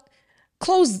just don't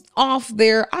close off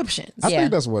their options. I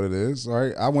think that's what it is,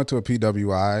 right? I went to a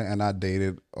PWI and I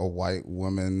dated a white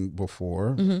woman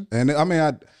before. And I mean,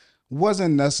 I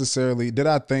wasn't necessarily, did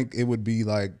I think it would be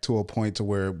like to a point to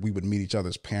where we would meet each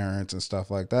other's parents and stuff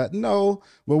like that? No,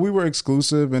 but we were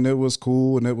exclusive and it was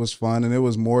cool and it was fun. And it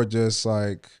was more just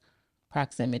like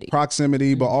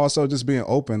proximity, but also just being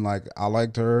open. Like I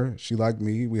liked her, she liked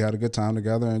me, we had a good time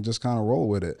together and just kind of roll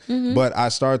with it. But I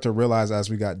started to realize as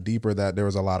we got deeper that there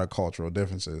was a lot of cultural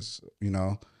differences,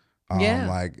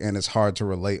 like, and it's hard to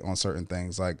relate on certain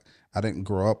things. Like I didn't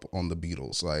grow up on the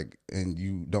Beatles, like, and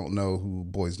you don't know who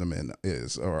Boyz II Men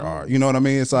is or are, you know what I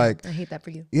mean? It's like, I hate that for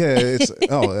you. Yeah, it's,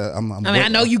 I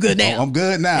know you good now. I'm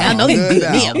good now. I know you good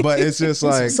now. But it's just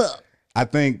like, I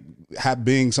think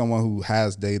being someone who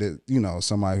has dated,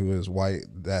 somebody who is white,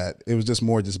 that it was just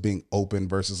more just being open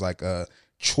versus like a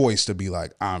choice to be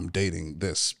like, I'm dating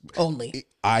this only.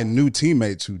 I knew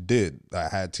teammates who did. I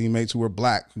had teammates who were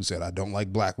black who said, I don't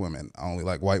like black women. I only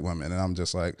like white women. And I'm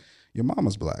just like, your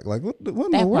mama's black. Like, what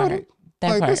in the world?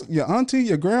 Like this, your auntie,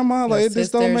 your grandma, like it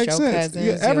just don't make sense.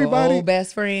 Cousins, everybody, your old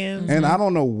best friends. And I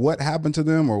don't know what happened to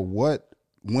them or what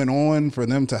went on for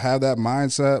them to have that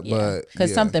mindset, but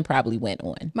because something probably went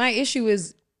on. My issue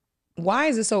is, why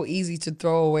is it so easy to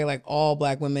throw away like all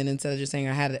black women instead of just saying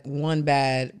I had one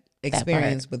bad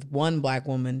experience with one black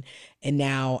woman and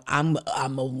now I'm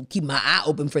gonna keep my eye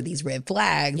open for these red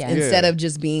flags instead of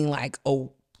just being like,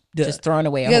 oh, just throwing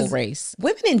away a whole race.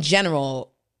 Women in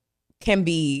general can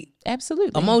be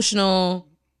absolutely emotional,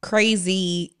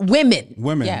 crazy. Women,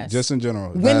 just in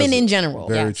general. Women in general.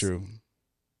 Very true.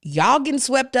 Y'all getting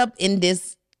swept up in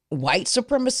this white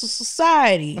supremacist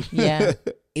society. Yeah.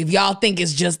 If y'all think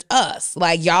it's just us,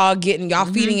 like y'all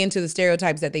feeding into the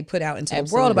stereotypes that they put out into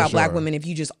the world about black women. If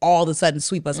you just all of a sudden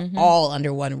sweep us all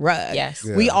under one rug,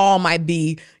 we all might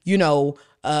be,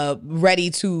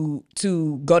 ready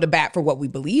to go to bat for what we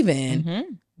believe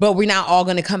in. But we're not all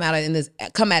going to come at it in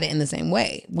the same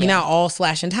way. We're not all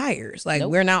slashing tires. Like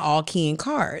we're not all keying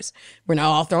cars. We're not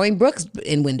all throwing brooks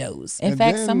in windows. In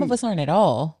fact, some of us aren't at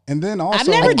all. And then also, I've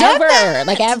never done that.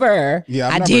 Like ever. Yeah,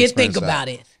 I did think about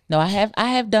it. No, I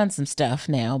have done some stuff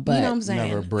now, but you know what I'm saying.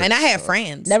 Never bricks, and I have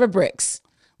friends. Never bricks.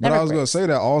 But I was going to say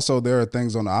that also there are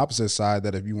things on the opposite side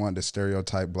that if you wanted to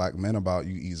stereotype black men about,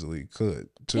 you easily could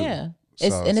too. Yeah,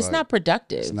 it's like, not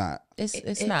productive. It's not.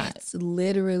 It's not. It's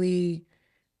literally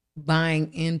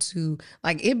buying into,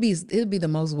 like, it'd be the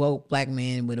most woke black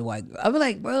man with a white girl. I'd be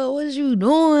like, bro, what is you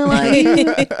doing?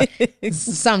 Like,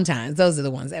 sometimes those are the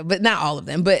ones but not all of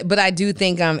them. But I do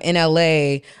think in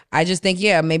LA, I just think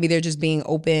maybe they're just being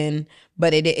open.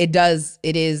 But it is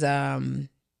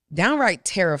downright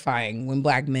terrifying when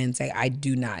black men say, I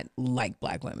do not like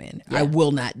black women. I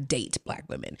will not date black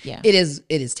women. Yeah, it is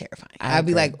terrifying. I'd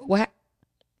be like, what?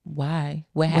 Why?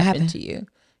 What happened to you?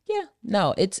 Yeah,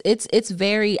 no, it's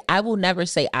very, I will never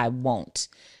say I won't.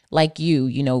 Like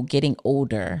getting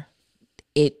older,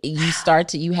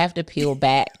 you have to peel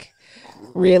back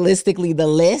realistically the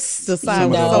list,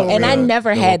 and I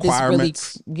never had this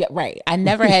really, I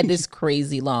never had this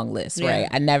crazy long list, right?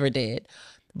 I never did.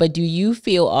 But do you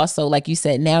feel also, like you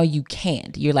said, now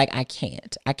you're like, I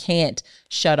can't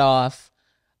shut off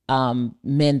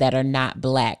men that are not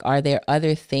black? Are there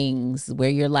other things where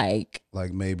you're like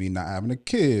maybe not having a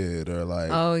kid or like,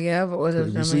 oh yeah, but what if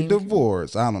previously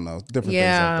divorced? I don't know, different things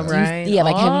like that. Right.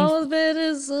 Like all of it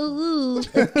is so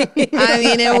I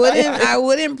mean, I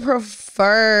wouldn't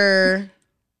prefer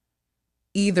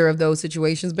either of those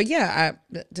situations, but I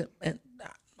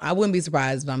wouldn't be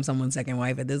surprised if I'm someone's second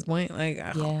wife at this point. Like,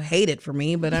 I hate it for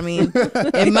me, but I mean,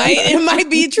 it might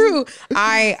be true.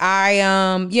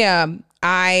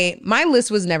 My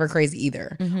list was never crazy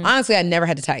either. Honestly, I never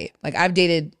had to tie it. Like, I've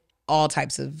dated all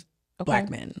types of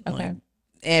black men. Okay. Like,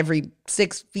 every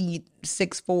 6 feet,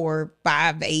 6'4",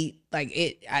 5'8", like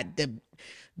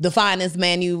the finest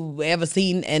man you've ever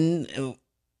seen, and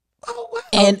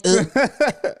and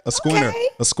a squinter.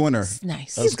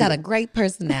 Nice. He's got a great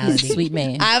personality. Sweet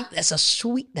man. That's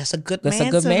a good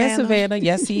man, Savannah.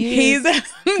 Yes, he is.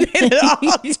 He's dated all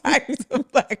types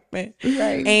of black men.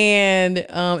 Right. And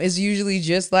it's usually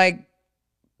just like,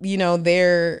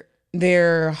 their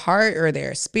heart or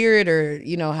their spirit or,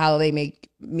 how they make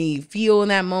me feel in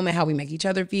that moment, how we make each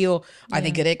other feel. Are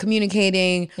they good at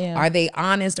communicating? Yeah. Are they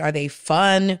honest? Are they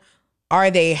fun? Are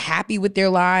they happy with their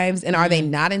lives? And are they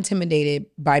not intimidated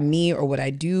by me or what I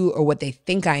do or what they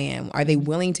think I am? Are they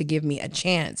willing to give me a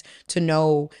chance to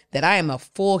know that I am a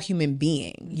full human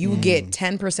being? You get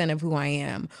 10% of who I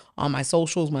am on my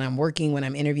socials, when I'm working, when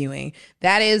I'm interviewing.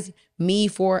 That is me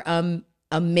for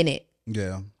a minute.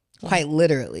 Yeah. Quite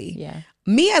literally. Yeah.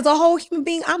 Me as a whole human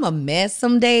being, I'm a mess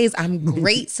some days. I'm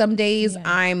great some days. Yeah.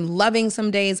 I'm loving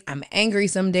some days. I'm angry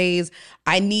some days.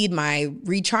 I need my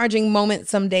recharging moment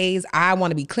some days. I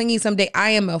want to be clingy some day.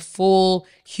 I am a full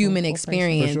human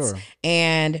experience. For sure.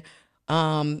 And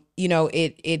you know,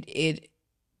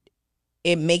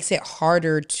 it makes it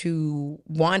harder to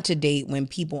want to date when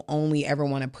people only ever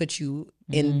want to put you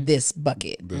in this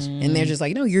bucket. And they're just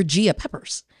like, no, you're Gia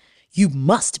Peppers. You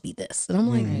must be this. And I'm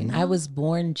like, no. I was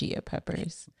born Gia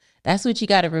Peppers. That's what you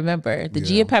got to remember. The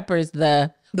Gia Peppers,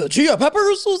 the Gia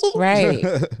Peppers, right?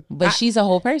 But she's a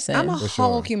whole person. I'm a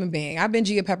whole human being. I've been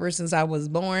Gia Peppers since I was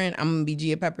born. I'm gonna be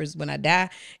Gia Peppers when I die.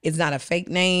 It's not a fake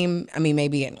name. I mean,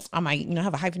 maybe I might,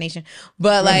 have a hyphenation,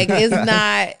 but like,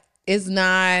 it's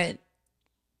not.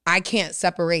 I can't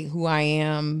separate who I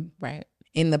am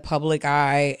in the public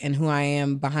eye and who I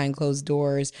am behind closed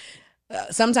doors.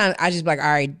 Sometimes I just be like,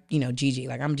 all right, Gigi,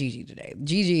 like I'm Gigi today.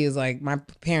 Gigi is like, my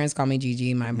parents call me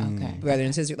Gigi, my brother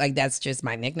and sister, like that's just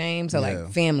my nickname. So like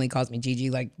family calls me Gigi,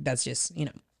 like that's just,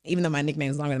 even though my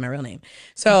nickname is longer than my real name.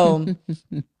 So,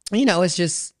 it's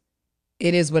just,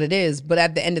 it is what it is. But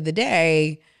at the end of the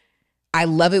day, I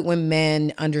love it when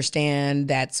men understand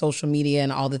that social media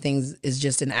and all the things is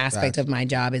just an aspect of my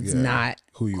job. It's not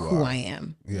who I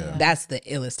am. Yeah. That's the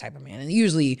illest type of man. And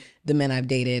usually the men I've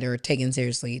dated or taken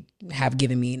seriously have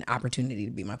given me an opportunity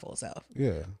to be my full self.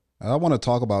 Yeah. I want to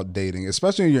talk about dating,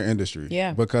 especially in your industry.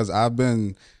 Yeah. Because I've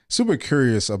been super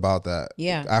curious about that.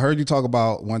 Yeah. I heard you talk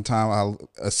about one time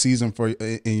a season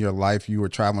in your life you were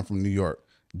traveling from New York.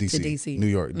 DC. New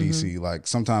York, DC, like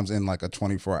sometimes in like a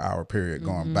 24-hour period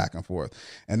going back and forth.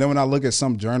 And then when I look at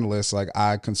some journalists, like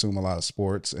I consume a lot of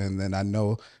sports, and then I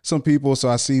know some people, so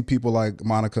I see people like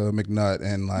Monica McNutt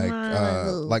and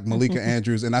like Malika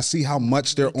Andrews, and I see how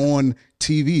much they're on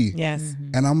TV. Yes.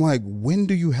 And I'm like, when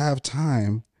do you have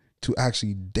time to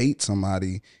actually date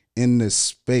somebody in this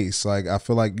space? Like, I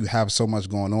feel like you have so much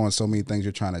going on, so many things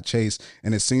you're trying to chase.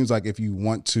 And it seems like if you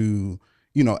want to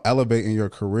elevate in your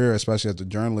career, especially as a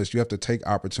journalist, you have to take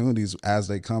opportunities as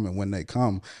they come and when they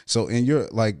come. So in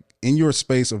your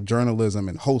space of journalism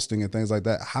and hosting and things like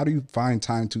that, how do you find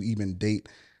time to even date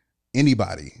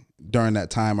anybody during that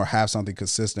time or have something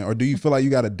consistent? Or do you feel like you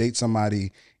got to date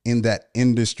somebody in that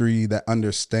industry that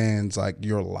understands like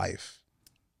your life?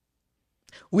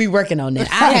 We working on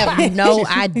it. I have no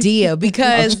idea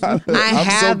because I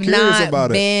have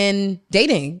not been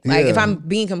dating. Like if I'm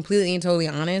being completely and totally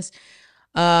honest,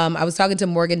 I was talking to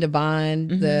Morgan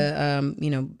Devon,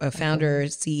 the a founder,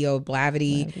 CEO of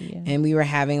Blavity, and we were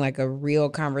having like a real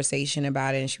conversation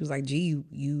about it. And she was like, "Gee,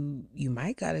 you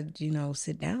might gotta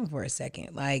sit down for a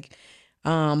second." Like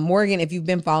Morgan, if you've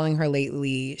been following her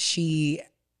lately, she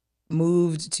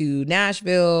moved to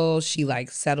Nashville. She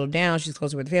like settled down. She's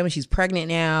closer with the family. She's pregnant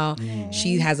now.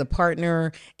 She has a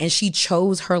partner, and she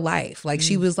chose her life. Like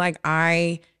she was like,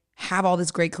 "I have all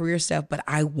this great career stuff, but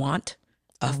I want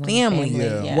a family.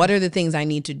 Yeah. What are the things I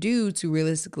need to do to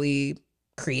realistically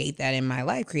create that in my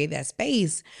life, create that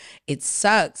space?" It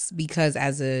sucks because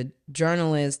as a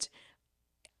journalist,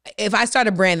 if I start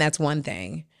a brand, that's one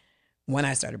thing when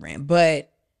I start a brand.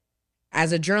 But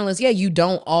as a journalist, you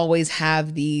don't always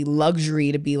have the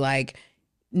luxury to be like,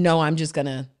 no, I'm just going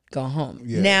to go home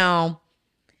now,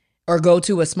 or go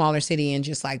to a smaller city and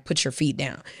just like put your feet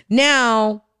down.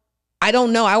 Now, I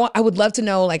don't know. I would love to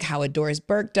know like how a Doris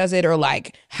Burke does it, or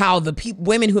like how the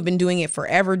women who have been doing it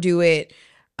forever do it.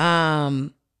 I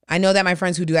know that my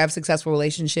friends who do have successful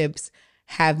relationships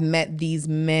have met these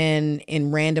men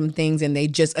in random things, and they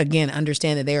just, again,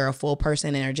 understand that they are a full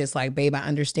person and are just like, babe, I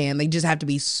understand. They just have to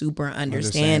be super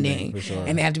understanding for sure.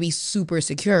 And they have to be super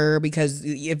secure, because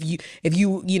if you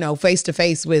face to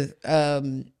face with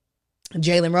Jalen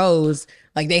Rose,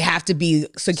 like they have to be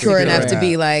secure enough to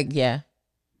be like,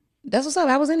 that's what's up.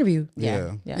 How was the interview?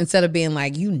 Yeah. Instead of being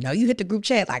like, you hit the group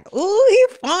chat like, ooh, he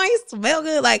fine, he smell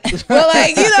good. Like, well,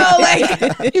 like,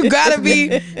 like you gotta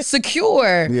be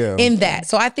secure in that.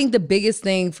 So I think the biggest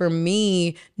thing for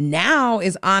me now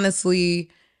is honestly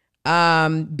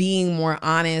being more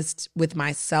honest with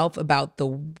myself about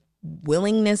the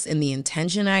willingness and the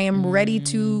intention I am ready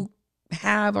to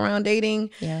have around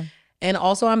dating. Yeah. And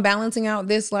also I'm balancing out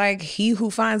this, like, he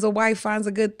who finds a wife finds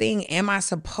a good thing. Am I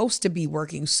supposed to be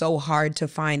working so hard to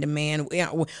find a man?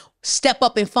 Step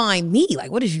up and find me. Like,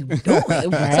 what is you doing?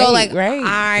 So like,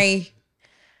 I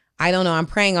don't know. I'm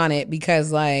praying on it,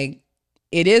 because like,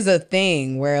 it is a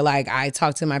thing where like I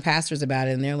talk to my pastors about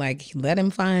it and they're like, let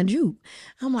him find you.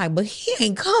 I'm like, but he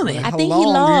ain't coming. I think he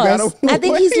lost. I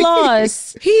think he's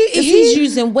lost. He's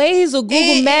using Waze or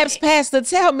Google Maps Pass to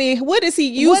tell me what is he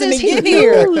using to get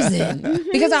here.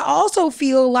 Because I also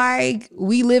feel like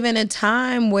we live in a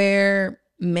time where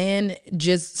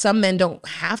some men don't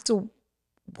have to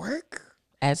work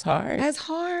as hard.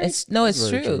 It's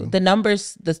true. True. The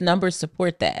numbers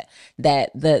support that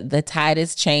the tide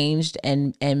has changed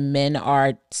and men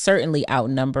are certainly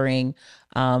outnumbering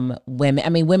women. I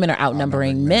mean, women are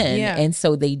outnumbering men. Yeah. And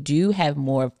so they do have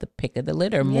more of the pick of the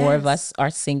litter. More of us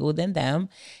are single than them.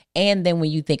 And then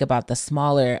when you think about the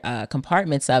smaller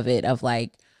compartments of it, of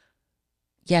like,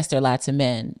 yes, there are lots of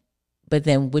men, but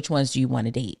then which ones do you want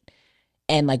to date?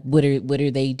 And like, what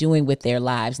are they doing with their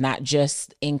lives? Not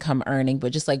just income earning,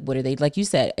 but just like, what are they, like you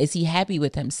said, is he happy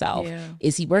with himself? Yeah.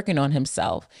 Is he working on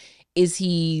himself? Is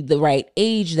he the right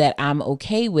age that I'm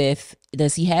okay with?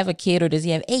 Does he have a kid or does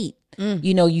he have 8?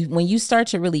 You know, when you start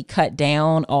to really cut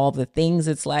down all the things,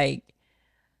 it's like,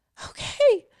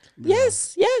 okay,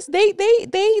 yes,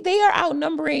 they are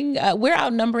outnumbering. We're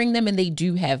outnumbering them, and they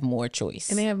do have more choice,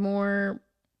 and they have more.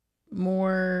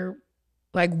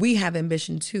 Like we have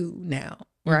ambition too now,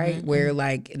 right? Where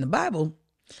like in the Bible,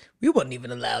 we wasn't even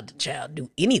allowed the child to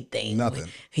do anything. Nothing.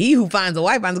 He who finds a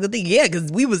wife finds a good thing. Yeah, because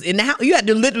we was in the house. You had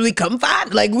to literally come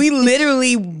find. Like we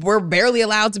literally were barely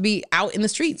allowed to be out in the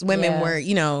streets. Women were,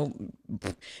 you know,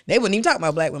 they wouldn't even talk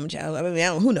about black women, child. I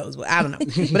mean, who knows? I don't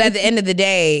know. But at the end of the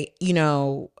day, you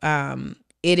know,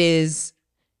 it is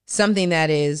something that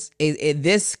is,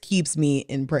 this keeps me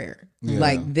in prayer. Yeah.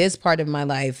 Like this part of my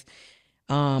life,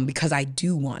 because I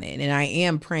do want it. And I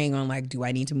am praying on like, do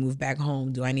I need to move back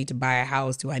home? Do I need to buy a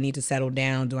house? Do I need to settle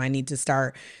down? Do I need to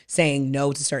start saying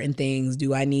no to certain things?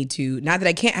 Do I need to, not that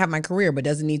I can't have my career, but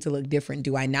does it need to look different?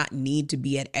 Do I not need to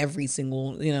be at every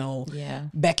single, you know,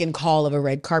 beck and call of a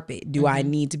red carpet? Do I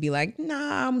need to be like,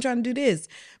 nah, I'm trying to do this?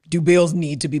 Do bills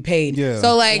need to be paid? Yeah.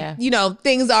 So like, you know,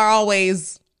 things are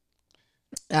always,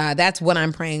 that's what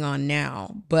I'm praying on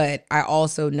now. But I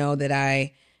also know that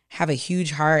I have a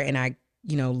huge heart and I,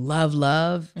 you know,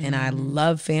 love and I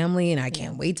love family and I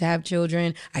can't wait to have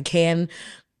children. I can,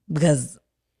 because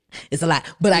it's a lot,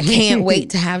 but I can't wait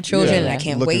to have children and I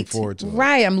can't wait forward to it.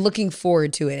 Right. I'm looking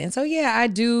forward to it. And so, yeah, I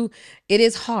do. It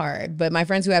is hard, but my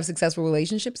friends who have successful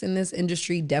relationships in this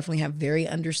industry definitely have very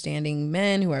understanding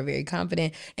men who are very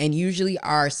confident and usually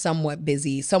are somewhat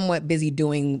busy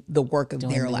doing the work of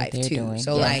their life too.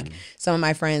 So like some of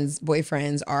my friends'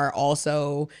 boyfriends are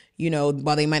also, you know,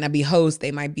 while they might not be hosts,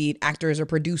 they might be actors or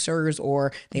producers,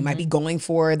 or they might be going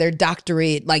for their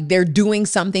doctorate. Like they're doing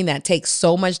something that takes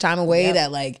so much time away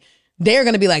that like, they're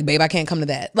going to be like, babe, I can't come to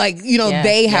that. Like, you know,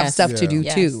 they have stuff to do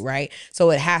too, right?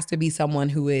 So it has to be someone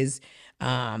who is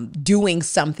doing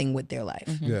something with their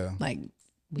life. Yeah. Like,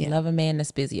 we love a man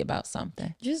that's busy about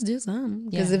something. Just do something.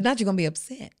 Because if not, you're going to be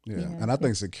upset. Yeah. And I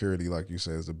think security, like you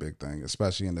said, is a big thing,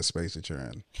 especially in the space that you're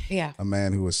in. Yeah. A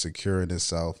man who is secure in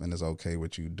himself and is okay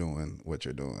with you doing what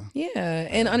you're doing. Yeah.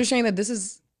 And understanding that this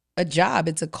is a job.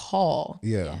 It's a call.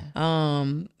 Yeah.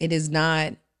 It is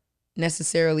not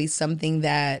necessarily something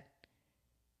that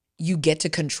you get to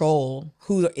control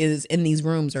who is in these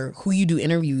rooms or who you do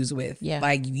interviews with. Yeah.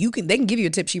 Like they can give you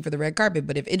a tip sheet for the red carpet,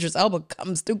 but if Idris Elba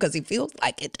comes through because he feels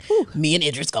like it, me and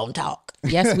Idris gonna talk.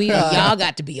 Yes, we are. Y'all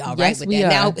got to be all right with that.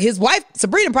 Now his wife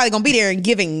Sabrina probably gonna be there and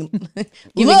giving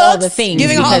all the things.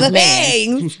 Giving all the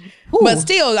things. But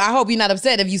still, I hope you're not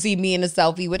upset if you see me in a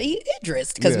selfie with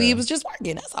Idris because we was just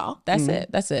working. That's all. That's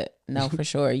it. That's it. No, for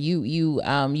sure.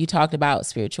 You talked about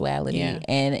spirituality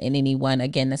and anyone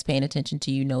again that's paying attention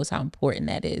to you knows how important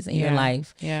that is in your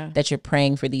life. Yeah. That you're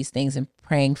praying for these things and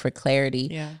praying for clarity.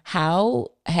 Yeah. How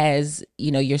has,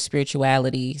 you know, your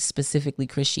spirituality, specifically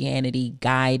Christianity,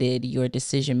 guided your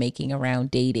decision making around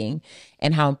dating,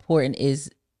 and how important is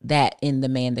that in the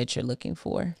man that you're looking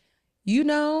for? You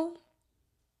know,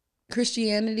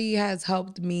 Christianity has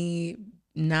helped me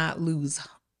not lose.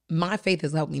 My faith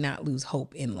has helped me not lose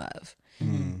hope in love,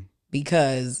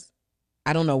 because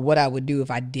I don't know what I would do if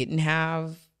I didn't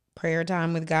have prayer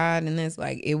time with God. And it's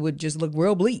like, it would just look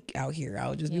real bleak out here. I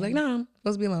would just be like, no, I'm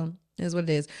supposed to be alone. It is what it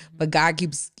is. But God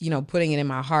keeps, you know, putting it in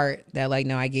my heart that like,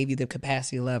 no, I gave you the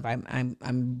capacity to love.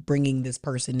 I'm bringing this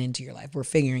person into your life. We're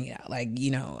figuring it out. Like,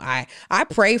 you know, I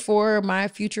pray for my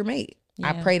future mate.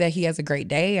 Yeah. I pray that he has a great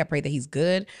day. I pray that he's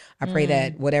good. I pray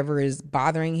that whatever is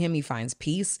bothering him, he finds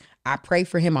peace. I pray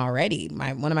for him already.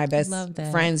 One of my best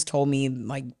friends told me,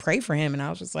 like, pray for him. And I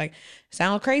was just like,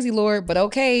 sound crazy, Lord, but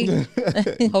okay.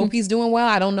 Hope he's doing well.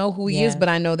 I don't know who he is, but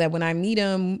I know that when I meet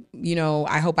him, you know,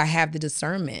 I hope I have the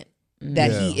discernment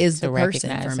that he is the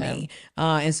person for me.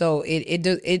 And so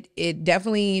it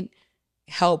definitely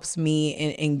helps me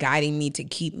in guiding me to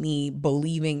keep me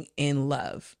believing in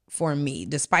love for me,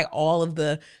 despite all of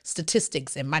the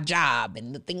statistics and my job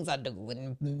and the things I do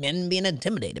and men being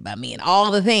intimidated by me and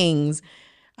all the things.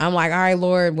 I'm like, all right,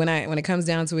 Lord, when it comes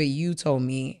down to it, you told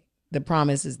me the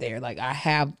promise is there. Like, I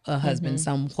have a husband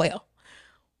somewhere.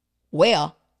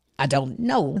 Well, I don't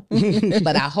know,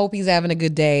 but I hope he's having a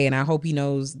good day, and I hope he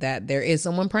knows that there is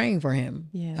someone praying for him.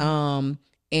 Yeah.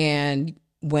 And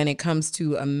when it comes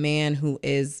to a man who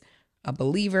is a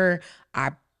believer,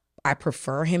 I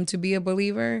prefer him to be a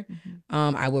believer.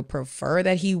 I would prefer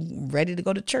that he ready to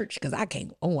go to church, because I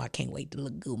can't wait to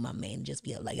look good with my man and just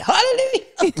be like, hallelujah.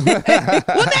 Wasn't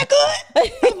that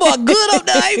good? That boy good up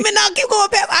there. Amen. Now keep going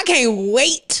past. I can't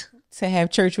wait to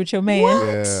have church with your man. What?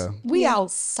 Yeah. We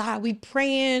outside, we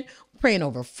praying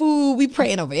over food, we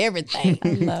praying over everything.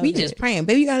 We just praying.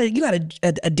 Baby, you got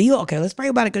a deal? Okay, let's pray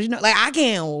about it, because like, I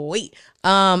can't wait.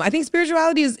 I think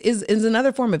spirituality is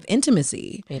another form of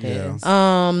intimacy. It is.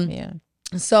 Yeah.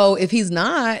 So if he's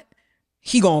not,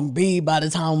 he gonna be by the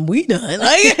time we done.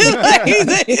 Like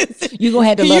you gonna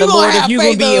have to let him know if you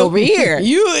gonna be over here.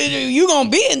 You gonna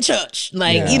be in church,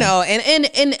 like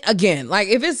and again, like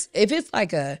if it's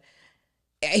like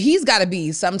he's got to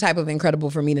be some type of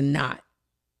incredible for me to not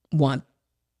want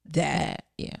that.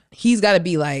 Yeah, he's got to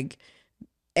be like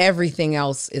everything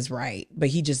else is right, but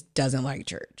he just doesn't like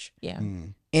church. Yeah.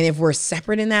 And if we're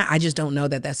separate in that, I just don't know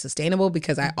that that's sustainable,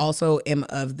 because I also am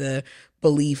of the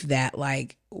belief that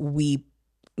like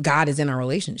God is in our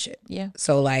relationship. Yeah.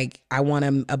 So like I want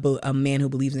a man who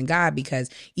believes in God, because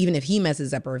even if he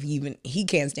messes up or if he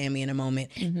can't stand me in a moment,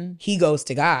 he goes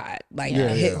to God. Like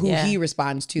who he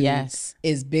responds to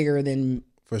is bigger than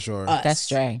for sure. us. That's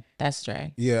Dre.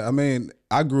 Yeah, I mean,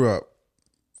 I grew up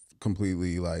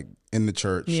completely like in the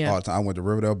church all the time. I went to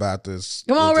Riverdale Baptist.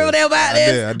 Come on, Riverdale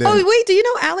Baptist. I did. Oh wait, do you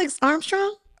know Alex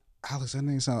Armstrong? Alex, that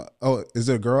name sound. Oh, is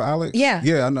it a girl, Alex? Yeah.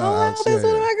 Yeah, I know. Oh, Alex. that's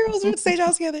one of my girls. We went to St.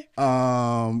 John's together.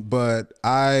 But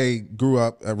I grew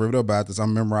up at Riverdale Baptist.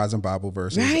 I'm memorizing Bible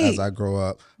verses as I grow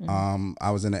up.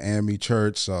 I was in the AME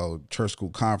church, so church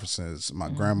school conferences. My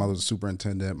grandmother was a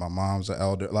superintendent. My mom's an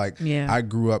elder. Like, I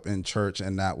grew up in church,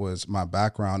 and that was my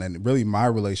background. And really, my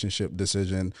relationship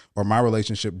decision or my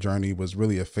relationship journey was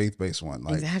really a faith-based one.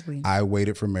 Like, I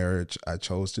waited for marriage. I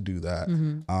chose to do that.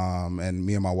 And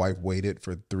me and my wife waited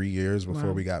for 3 years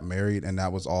before we got married, and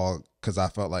that was all because I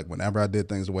felt like whenever I did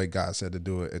things the way God said to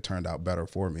do it, it turned out better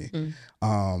for me.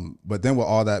 But then with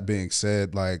all that being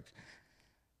said, like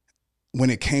when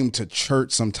it came to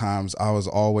church, sometimes I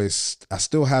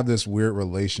still have this weird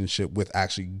relationship with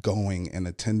actually going and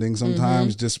attending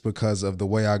sometimes, just because of the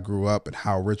way I grew up and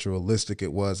how ritualistic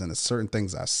it was, and the certain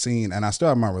things I've seen. And I still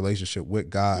have my relationship with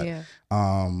God,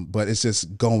 but it's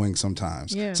just going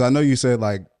sometimes. So I know you said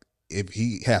like, if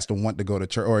he has to want to go to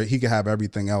church, or he could have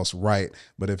everything else right,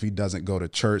 but if he doesn't go to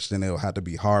church, then it'll have to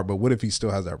be hard. But what if he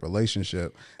still has that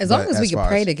relationship? As long as we can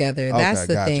pray together, that's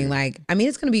the thing. Like, I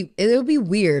mean, it'll be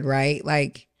weird, right?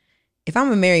 Like, if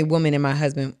I'm a married woman and my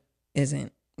husband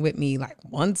isn't with me like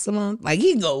once a month, like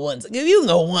you can go once a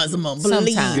month,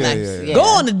 believe. Go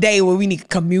on a day where we need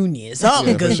communion,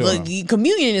 something, because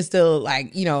communion is still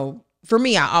like, you know, for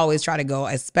me, I always try to go,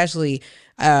 especially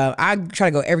I try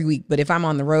to go every week. But if I'm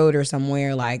on the road or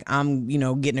somewhere, like I'm, you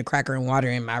know, getting a cracker and water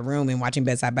in my room and watching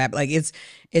Bedside Baptist, like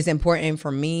it's important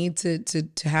for me to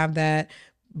have that.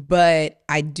 But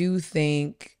I do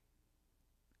think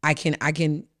I can,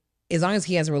 as long as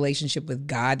he has a relationship with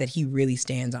God that he really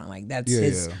stands on, like that's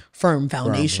his firm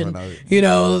foundation. You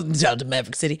know, shout out to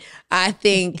Maverick City. I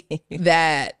think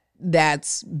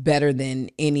that's better than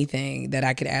anything that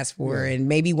I could ask for. And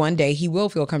maybe one day he will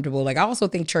feel comfortable. Like I also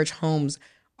think church homes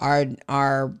are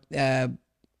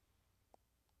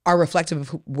reflective of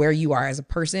where you are as a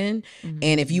person.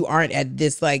 And if you aren't at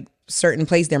this like certain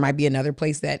place, there might be another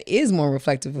place that is more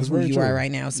reflective of who you are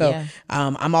right now. So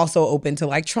I'm also open to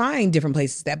like trying different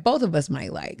places that both of us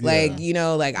might like. Like, you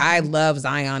know, like I love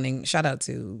Zion, and shout out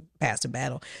to Pastor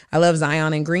Battle. I love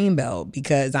Zion and Greenbelt,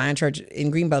 because Zion Church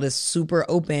in Greenbelt is super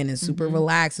open and super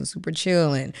relaxed and super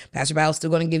chill. And Pastor Battle's still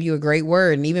going to give you a great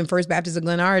word. And even First Baptist of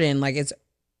Glenarden, like it's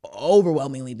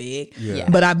overwhelmingly big.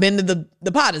 But I've been to the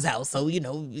Potter's house, so you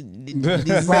know,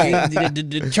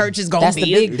 the church is gonna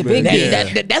be the big.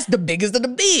 That's the biggest of the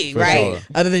big, right? Sure.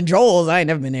 Other than Joel's, I ain't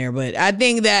never been there, but I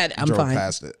think that I'm fine.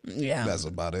 Past it. Yeah, that's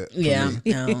about it. I'm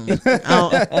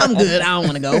good. I don't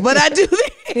want to go, but I do.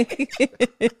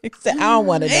 So I don't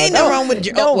want to. Ain't no wrong with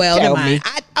Joel. Well, never mind.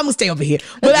 I'm gonna stay over here,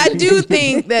 but I do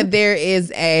think that there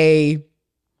is a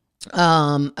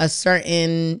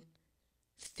certain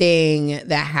thing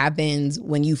that happens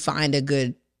when you find a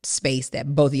good space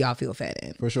that both of y'all feel fed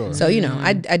in. For sure. So, you know,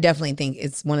 I definitely think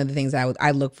it's one of the things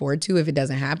I look forward to if it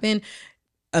doesn't happen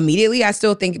immediately. I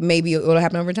still think maybe it'll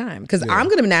happen over time because I'm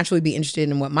going to naturally be interested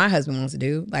in what my husband wants to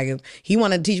do. Like if he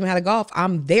wanted to teach me how to golf,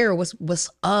 I'm there. What's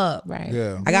up? Right.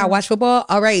 Yeah. I got to watch football.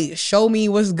 All right. Show me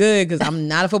what's good because I'm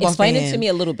not a football fan. Explain it to me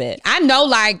a little bit. I know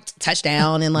like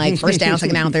touchdown and like first down,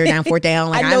 second down, third down, fourth down.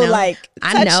 Like, I know like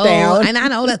touchdown. And I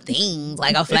know the things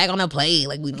like a flag on the play.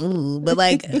 Like but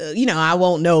like, you know, I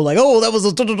won't know like, oh, that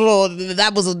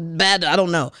was a bad, I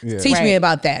don't know. Yeah. Teach me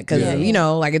about that because, you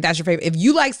know, like if that's your favorite. If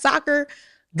you like soccer,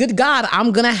 good God,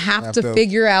 I'm going to have to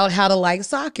figure out how to like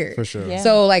soccer. For sure. Yeah.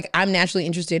 So like I'm naturally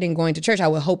interested in going to church. I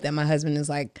would hope that my husband is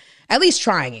like at least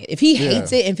trying it. If he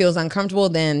hates it and feels uncomfortable,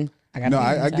 then I got to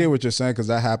I get what you're saying because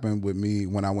that happened with me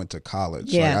when I went to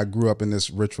college. Yeah. Like, I grew up in this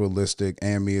ritualistic,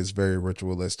 and me is very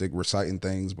ritualistic, reciting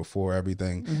things before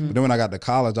everything. Mm-hmm. But then when I got to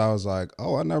college, I was like,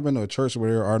 oh, I've never been to a church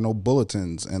where there are no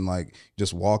bulletins and like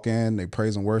just walk in, they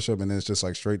praise and worship, and it's just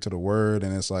like straight to the word.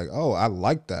 And it's like, oh, I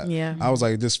like that. Yeah. I was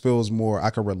like, it just feels more, I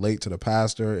could relate to the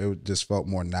pastor. It just felt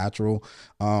more natural.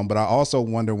 But I also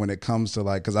wonder when it comes to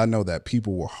like, because I know that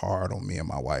people were hard on me and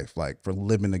my wife, like for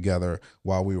living together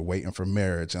while we were waiting for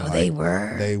marriage. And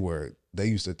they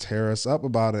used to tear us up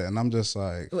about it, and I'm just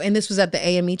like. And this was at the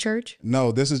AME church?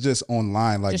 No, this is just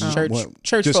online, like just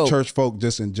church folk,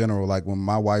 just in general. Like when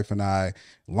my wife and I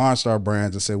launched our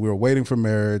brands and said we were waiting for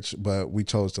marriage, but we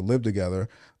chose to live together.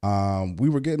 We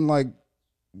were getting like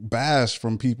bashed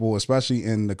from people, especially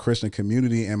in the Christian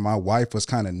community, and my wife was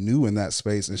kind of new in that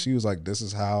space, and she was like, "This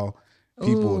is how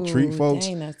people treat folks."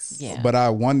 Dang, But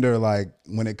I wonder, like,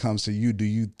 when it comes to you, do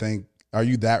you think? Are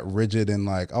you that rigid and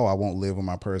like, oh, I won't live with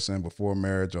my person before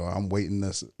marriage, or I'm waiting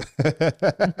this?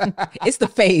 It's the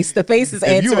face. The face is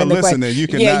answering the question. You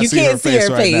cannot see her face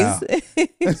right now.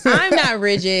 I'm not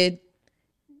rigid,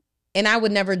 and I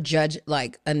would never judge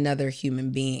like another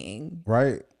human being.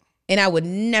 Right. And I would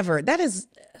never. That is.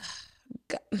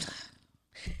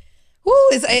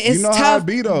 It's you know tough how it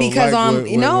be, though. Because like,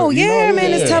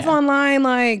 it's tough online.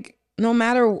 Like no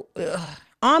matter,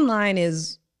 online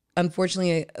is.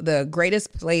 Unfortunately, the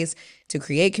greatest place to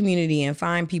create community and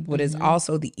find people, it is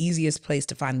also the easiest place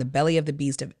to find the belly of the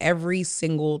beast of every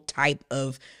single type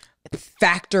of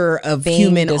factor of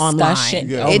human online.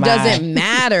 Yeah. It doesn't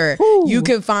matter. You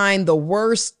can find the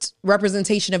worst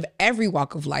representation of every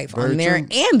walk of life on there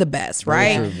and the best,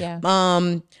 right? Yeah.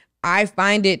 I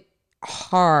find it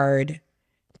hard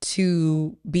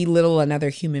to belittle another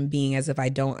human being as if I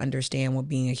don't understand what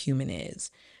being a human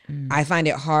is. I find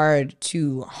it hard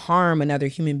to harm another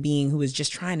human being who is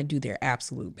just trying to do their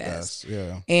absolute best.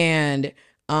 Yeah. And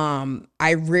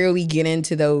I rarely get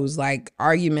into those like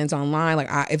arguments online. Like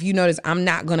if you notice, I'm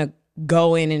not gonna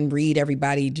go in and read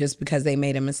everybody just because they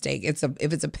made a mistake. If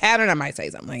it's a pattern, I might say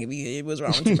something like, "If what's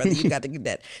wrong with you, brother? You got to get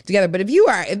that together." But if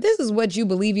this is what you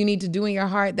believe you need to do in your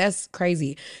heart, that's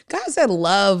crazy. God said,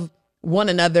 "Love one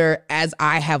another as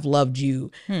I have loved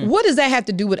you." What does that have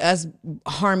to do with us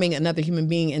harming another human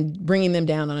being and bringing them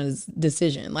down on his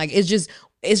decision? Like,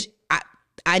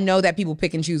 I know that people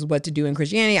pick and choose what to do in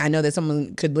Christianity. I know that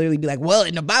someone could literally be like, well,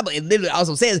 in the Bible, it literally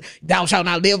also says, thou shalt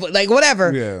not live, like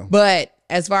whatever. Yeah. But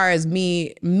as far as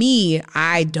me,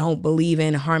 I don't believe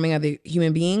in harming other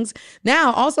human beings.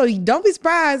 Now, also, don't be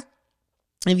surprised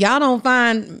if y'all don't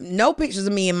find no pictures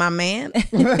of me and my man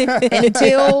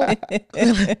until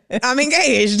I'm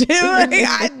engaged.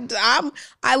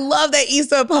 I love that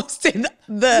Issa posted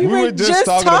we were just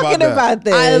talking about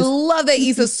this. I love that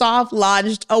Issa soft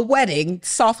launched a wedding.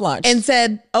 Soft launch. And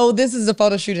said, oh, this is a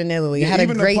photo shoot in Italy. Had a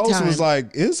great time. Even the post was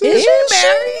like, is she married?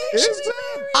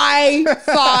 I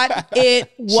thought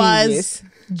it was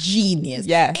genius.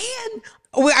 Yes. And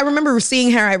I remember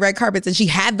seeing her at red carpets and she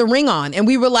had the ring on and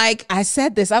we were like, I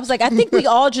said this. I was like, I think we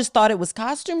all just thought it was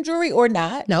costume jewelry or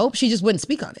not. Nope. She just wouldn't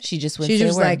speak on it. She just wouldn't say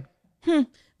a word. Like,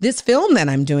 this film that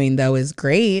I'm doing though is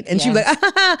great. And she was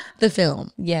like, the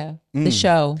film. Yeah. The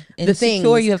show. The thing.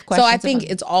 Sure you have questions. So I think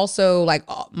it's also like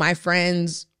my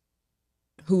friends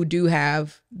who do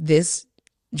have this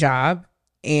job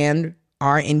and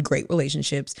are in great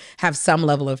relationships have some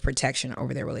level of protection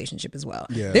over their relationship as well.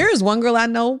 Yeah. There is one girl I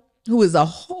know who is a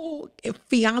whole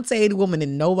fiancéed woman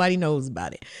and nobody knows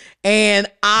about it. And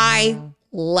I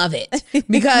love it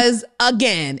because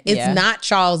again, it's not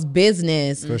Charles'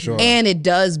 business. For sure. And it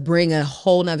does bring a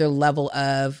whole nother level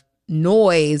of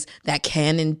noise that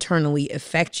can internally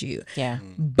affect you. Yeah.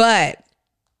 But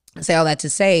I say all that to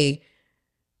say,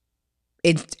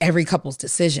 it's every couple's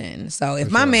decision. So if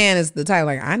my man is the type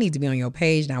like, I need to be on your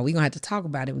page now, we're gonna have to talk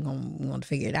about it. We're gonna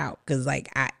figure it out. Cause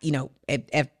like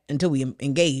until we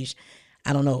engage,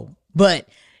 I don't know. But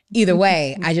either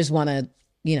way, I just want to,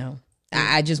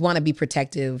 I just want to be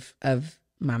protective of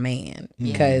my man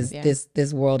because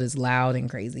this world is loud and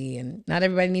crazy and not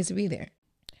everybody needs to be there.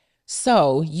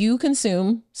 So you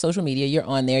consume social media, you're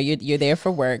on there, you're there for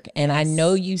work. And I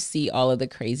know you see all of the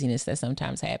craziness that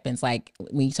sometimes happens, like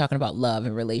when you're talking about love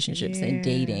and relationships and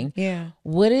dating. Yeah.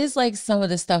 What is like some of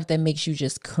the stuff that makes you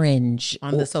just cringe?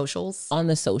 On the socials? On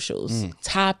the socials.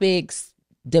 Topics,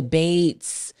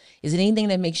 debates. Is it anything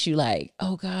that makes you like,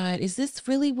 oh God, is this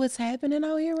really what's happening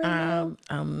out here right now?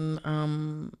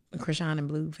 Krishan and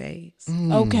Blueface.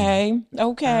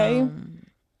 Okay.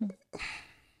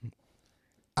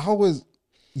 I was,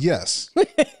 yes.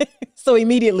 So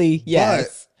immediately,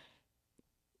 yes.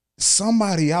 But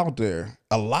somebody out there,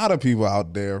 a lot of people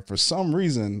out there, for some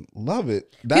reason, love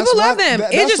it. People love them.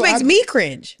 It just makes me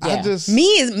cringe.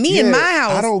 Me in my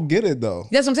house. I don't get it though.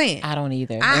 That's what I'm saying. I don't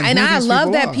either. I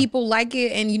love that people like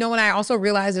it. And you know what? I also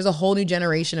realize there's a whole new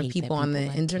generation of people on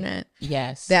the internet.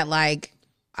 Yes. That like,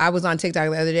 I was on TikTok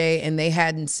the other day and they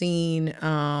hadn't seen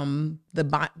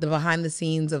the behind the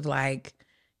scenes of like,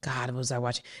 God, what was I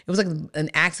watching? It was like an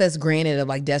access granted of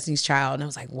like Destiny's Child. And I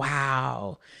was like,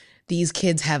 wow, these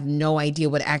kids have no idea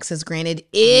what access granted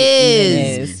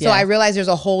is. So I realized there's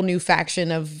a whole new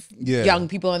faction of young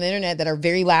people on the internet that are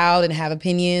very loud and have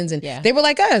opinions. And they were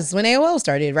like us when AOL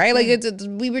started, right? Like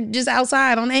we were just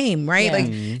outside on AIM, right?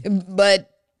 Like, but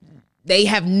they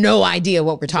have no idea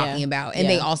what we're talking about. And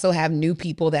they also have new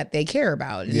people that they care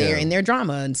about and they're in their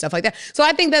drama and stuff like that. So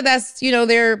I think that that's,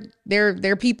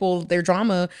 their people, their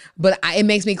drama, but it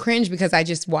makes me cringe because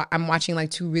I'm watching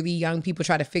like two really young people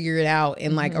try to figure it out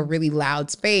in like a really loud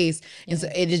space. And so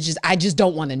it is just, I just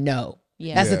don't want to know.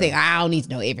 That's the thing. I don't need to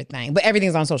know everything, but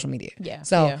everything's on social media.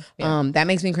 So that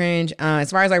makes me cringe. As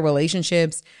far as like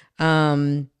relationships,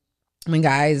 when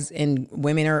guys and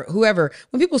women or whoever,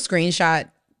 when people screenshot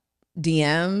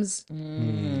DMs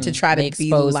to try to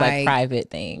expose be like private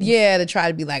things. Yeah, to try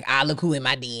to be like, look who in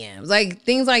my DMs. Like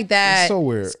things like that. It's so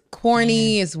weird. It's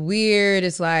corny. It's weird.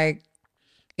 It's like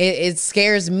it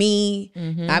scares me.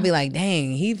 I'd be like,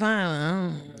 dang, he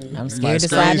fine. I'm scared to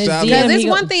slide his DM. Because it's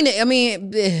one thing that,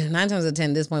 9 times out of 10,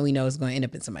 at this point we know it's going to end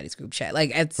up in somebody's group chat.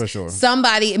 Like it's for sure.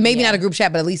 Somebody, maybe not a group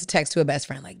chat, but at least a text to a best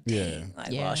friend. Like, dang,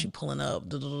 well, she pulling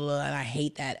up, and I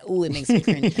hate that. Ooh, it makes me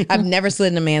cringe. I've never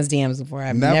slid in a man's DMs before.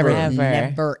 I've never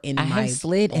in my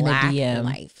slid in a DM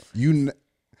life.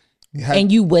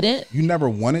 And you wouldn't? You never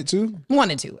wanted to?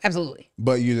 Wanted to, absolutely.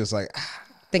 But you just like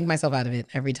think myself out of it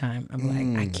every time.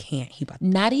 I'm like, I can't.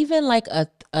 Not even like a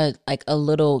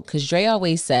little, because Dre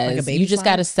always says like you just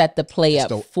got to set the play up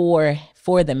for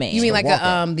the man. You mean like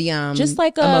just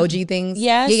like emoji things?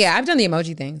 Yes. Yeah. I've done the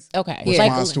emoji things. Okay.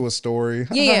 Response to a story.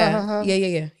 Yeah.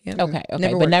 Okay.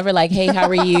 Never like, hey, how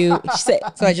are you? So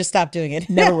I just stopped doing it.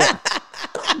 Never worked.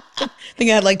 I think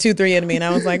I had like 2-3 in me, and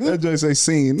I was like, Did I say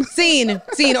scene, or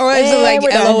is it like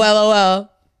LOL?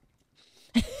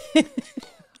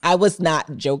 I was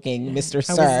not joking, Mr.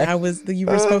 Sir. You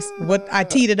were supposed to, what I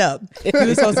teed it up. You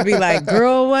were supposed to be like,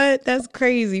 girl, what? That's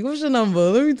crazy. What's your number?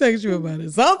 Let me text you about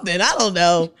it. Something. I don't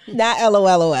know. Not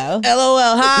LOL. LOL.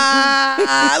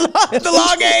 Hi. The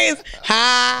long A's.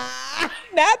 Hi.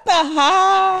 Not the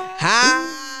hi.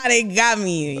 Hi. They got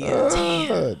me.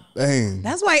 Dang.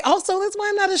 That's why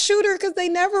I'm not a shooter, because they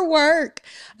never work.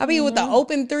 I be with the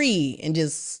open 3 and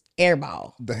just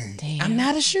airball. Dang. I'm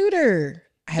not a shooter.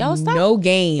 I have no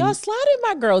game. Y'all slide in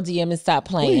my girl DM and stop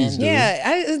playing.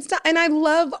 Yeah, and I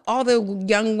love all the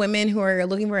young women who are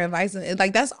looking for advice. And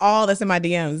like that's all that's in my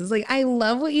DMs. It's like, I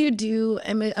love what you do.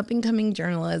 I'm an up and coming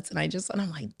journalist, and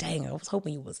I'm like, dang, I was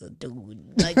hoping you was a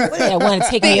dude. Like, I want to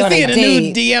take me on a date.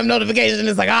 New DM notification.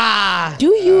 It's like, do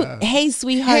you? Hey,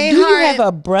 sweetheart, do you have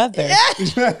a brother?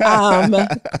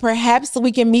 Perhaps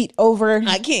we can meet over.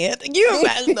 I can't. You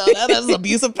imagine that's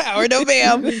abuse of power, no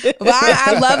ma'am. But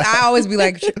I always be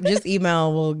like, just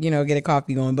email, we'll get a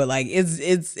coffee going. But like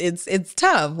it's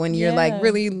tough when you're like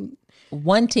really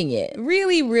wanting it,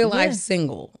 really real life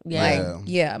single. Real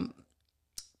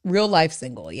life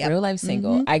single. Real life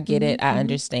single. I get it. I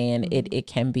understand. It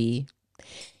can be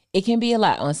a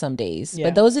lot on some days,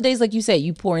 but those are days, like you said,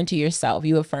 you pour into yourself,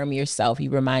 you affirm yourself,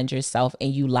 you remind yourself,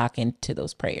 and you lock into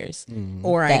those prayers.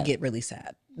 Or I get really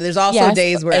sad. There's also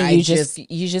days where you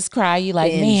just cry. You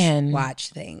like, man,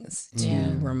 watch things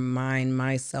to remind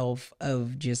myself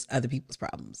of just other people's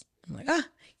problems. I'm like, I'm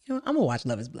gonna watch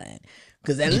Love Is Blind,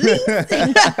 because at least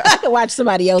I can watch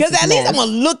somebody else. Because at least I'm gonna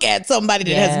look at somebody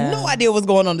that has no idea what's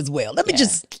going on as well. Let me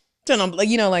just turn on,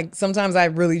 like sometimes I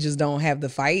really just don't have the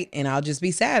fight, and I'll just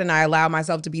be sad, and I allow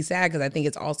myself to be sad because I think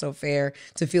it's also fair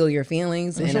to feel your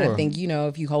feelings, and I think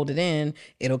if you hold it in,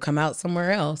 it'll come out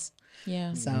somewhere else.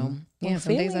 Yeah. So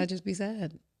some days I just be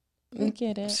sad. We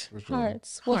get it. Sure.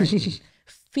 Hearts. Well,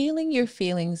 feeling your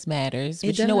feelings matters.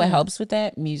 But you know what helps with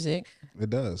that? Music. It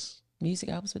does. Music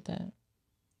helps with that.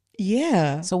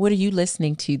 Yeah. So what are you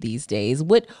listening to these days?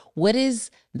 What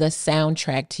is the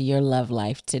soundtrack to your love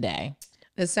life today?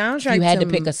 The soundtrack, if you had to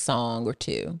pick a song or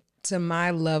two. To my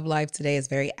love life today is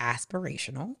very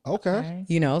aspirational. Okay.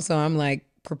 You know, so I'm like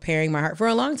preparing my heart. For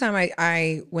a long time,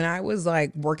 I when I was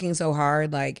like working so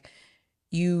hard, like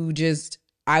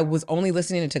I was only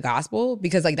listening to gospel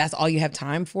because like that's all you have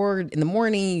time for in the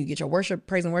morning. You get your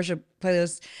praise and worship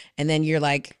playlist, and then you're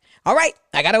like, all right,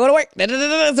 I gotta go to work.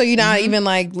 So you're not even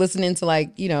like listening to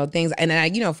like, you know, things. And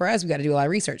then for us, we got to do a lot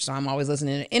of research. So I'm always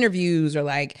listening to interviews or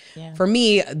like, for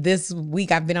me, this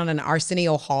week I've been on an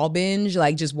Arsenio Hall binge,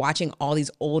 like just watching all these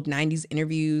old 90s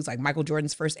interviews, like Michael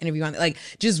Jordan's first interview on, like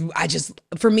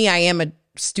for me, I am a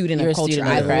student of culture.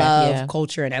 I love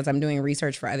culture. And as I'm doing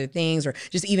research for other things or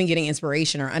just even getting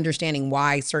inspiration or understanding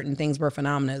why certain things were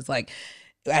phenomena, is like,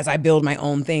 as I build my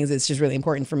own things, it's just really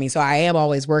important for me. So I am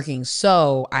always working.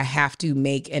 So I have to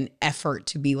make an effort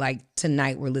to be like,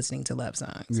 tonight we're listening to love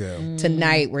songs. Yeah.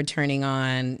 Tonight we're turning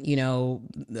on, you know,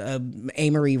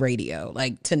 Amory radio.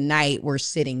 Like tonight we're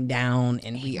sitting down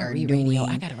and we are doing radio.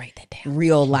 I gotta write that down.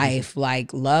 Real life,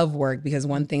 like love work. Because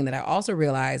one thing that I also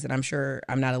realized, and I'm sure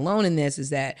I'm not alone in this,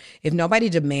 is that if nobody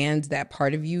demands that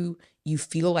part of you, you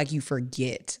feel like you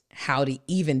forget how to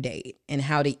even date and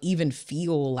how to even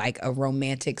feel like a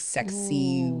romantic,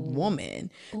 sexy woman.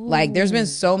 Like there's been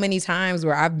so many times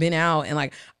where I've been out and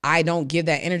like, I don't give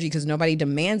that energy because nobody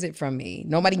demands it from me.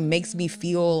 Nobody makes me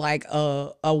feel like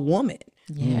a woman.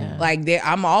 Yeah. Like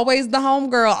I'm always the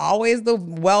homegirl, always the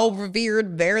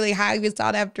well-revered, very highly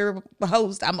sought after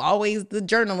host. I'm always the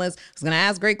journalist who's gonna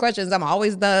ask great questions. I'm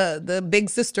always the big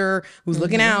sister who's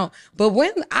looking out. But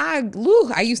when I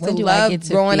used to love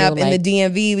growing up in the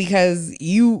DMV because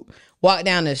you walk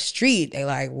down the street, they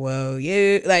like, whoa,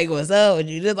 you like, what's up?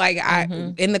 You just like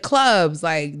in the clubs,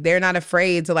 like they're not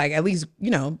afraid to like at least,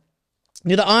 you know,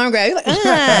 do the arm grab. You're like,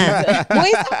 boy,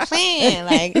 stop playing.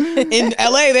 Like in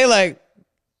LA, they like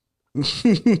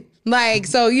like,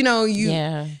 so, you know,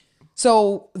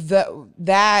 so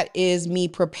that is me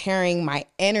preparing my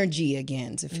energy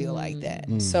again to feel like that.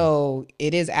 So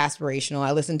it is aspirational.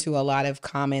 I listen to a lot of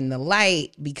Common the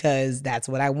Light because that's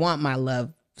what I want my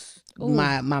love,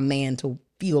 my man to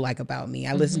feel like about me.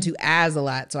 I listen to As a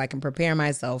lot so I can prepare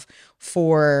myself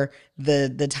for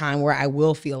the time where I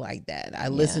will feel like that. I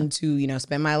listen to, you know,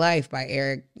 Spend My Life by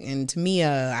Eric and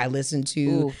Tamia. I listen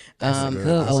to that's a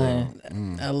good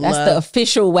one. That's the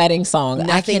official wedding song.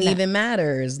 Nothing Even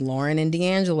Matters, Lauren and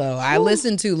D'Angelo. I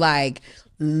listen to like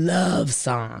love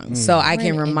songs so I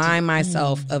can remind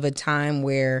myself of a time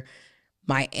where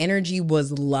my energy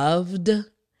was loved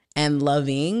and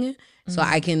loving. So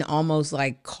I can almost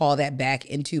like call that back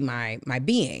into my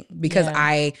being because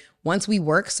once we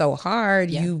work so hard,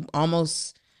 you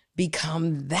almost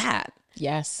become that.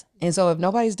 Yes. And so if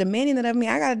nobody's demanding that of me,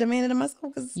 I got to demand it of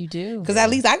myself. You do. Because at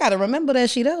least I got to remember that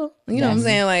shit though. You know what I'm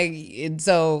saying? Like,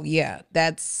 so yeah,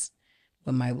 that's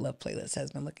what my love playlist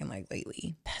has been looking like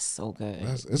lately. That's so good.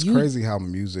 It's crazy how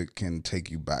music can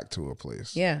take you back to a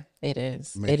place. Yeah. It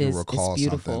is. Make you recall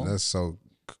something. That's so...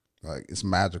 like it's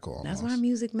magical almost. That's why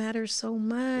music matters so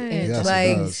much. Yes,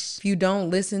 like if you don't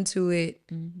listen to it,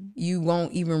 you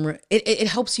won't even it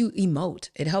helps you emote.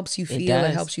 It helps you feel.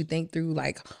 It helps you think through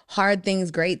like hard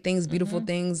things, great things, beautiful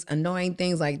things, annoying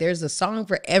things. Like there's a song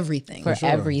for everything. For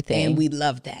everything. And we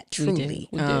love that, truly.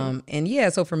 We do. And yeah,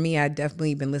 so for me, I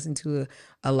definitely been listening to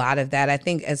a lot of that. I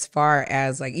think as far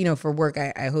as like, you know, for work,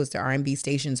 I host an R&B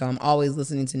station, so I'm always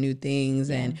listening to new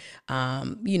things. And,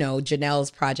 you know,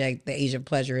 Janelle's project, The Age of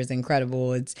Pleasure, is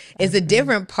incredible. It's a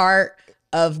different part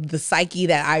of the psyche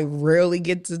that I rarely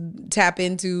get to tap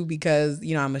into because,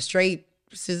 you know, I'm a straight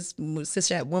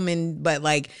cishet woman, but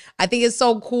like, I think it's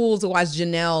so cool to watch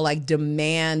Janelle like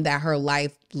demand that her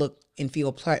life look and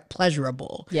feel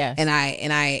pleasurable. Yes. And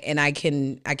I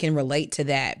can relate to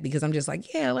that because I'm just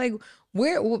like, yeah, like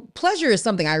pleasure is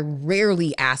something I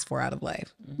rarely ask for out of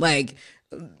life. Like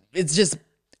it's just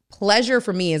pleasure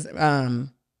for me is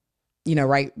you know,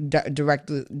 right,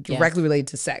 directly related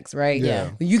to sex, right? Yeah.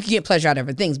 You can get pleasure out of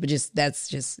other things, but that's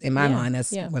just in my mind,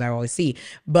 that's what I always see.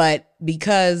 But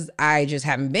because I just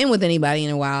haven't been with anybody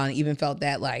in a while and even felt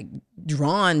that like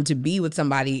drawn to be with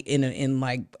somebody in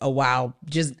like a while,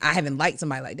 just I haven't liked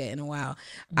somebody like that in a while.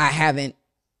 I haven't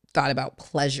thought about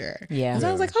pleasure. Yeah. So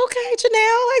I was like, okay,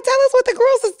 Janelle, like, tell us what the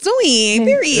girls is doing,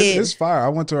 period. It's fire. I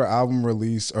went to her album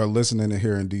release or listening to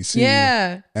here in DC.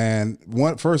 Yeah. And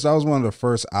that was one of the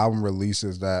first album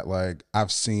releases that like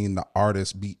I've seen the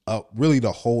artist be up really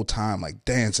the whole time, like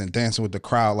dancing with the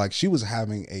crowd. Like she was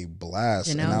having a blast.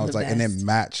 Janelle's and I was like, best. and it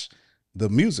matched the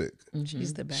music.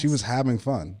 She's the best. She was having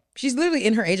fun. She's literally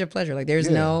in her age of pleasure. Like there is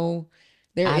no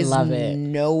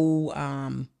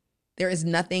there is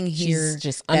nothing here. She's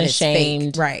just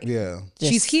unashamed. Right. Yeah.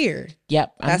 She's here.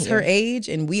 Yep. That's her age,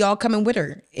 and we all coming with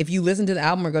her. If you listen to the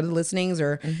album or go to the listenings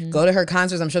or go to her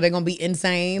concerts, I'm sure they're going to be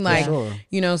insane. Like,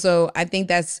 so I think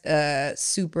that's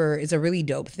it's a really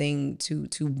dope thing to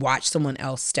watch someone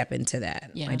else step into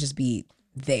that. Yeah. Like just be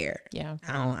there. Yeah.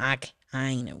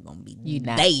 I ain't never gonna be you're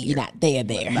not there.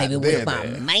 Maybe with my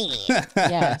man.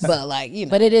 Yes. But like,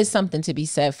 But it is something to be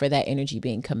said for that energy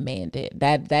being commanded.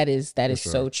 That is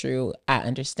so true. I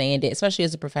understand it, especially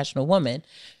as a professional woman.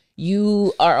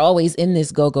 You are always in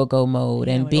this go mode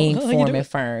and being form and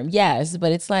firm. Yes,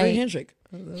 but it's like handshake.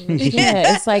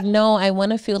 Yeah, it's like, no, I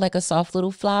want to feel like a soft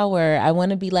little flower. I want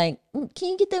to be like, can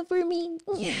you get that for me?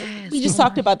 Yes. We just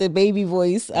talked about the baby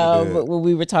voice when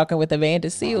we were talking with Amanda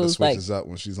Seals. Like, switches up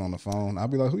when she's on the phone. I'll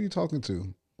be like, who you talking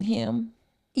to? Him.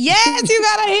 Yes, you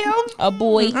got a him. A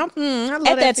boy. I love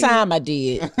At that time, I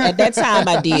did. At that time,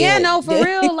 I did. Yeah, no, for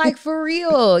real. Like, for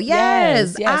real.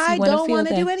 Yes. I don't want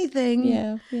to do anything.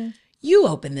 Yeah. You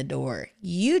open the door.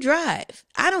 You drive.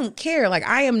 I don't care. Like,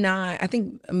 I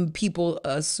think people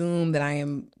assume that I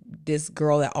am this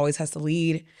girl that always has to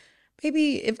lead.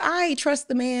 Baby, if I trust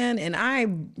the man and I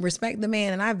respect the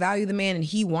man and I value the man and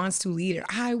he wants to lead,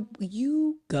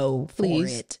 you go for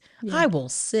it. Yeah. I will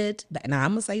sit back. Now,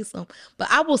 I'm going to say something, but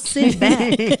I will sit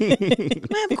back. Can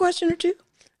I have a question or two?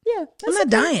 Yeah. I'm not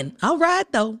dying. I'll ride,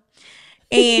 though.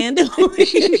 And we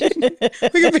can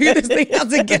figure this thing out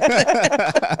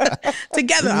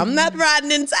together. I'm not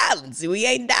riding in silence. We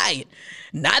ain't dying.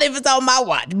 Not if it's on my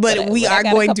watch. But we are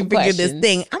going to figure this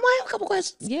thing. I might have a couple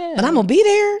questions. Yeah. But I'm going to be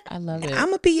there. I love it. I'm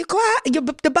going to be your Clyde,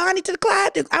 the Bonnie to the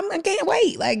Clyde. I can't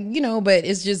wait. Like, but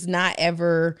it's just not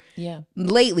ever. Yeah.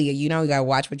 Lately, you got to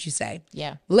watch what you say.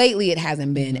 Yeah. Lately, it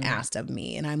hasn't been asked of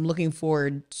me. And I'm looking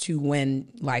forward to when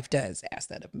life does ask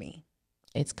that of me.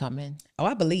 It's coming. Oh,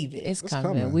 I believe it. It's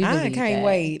coming. We I can't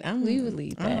wait. We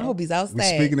believe that. I hope he's outside.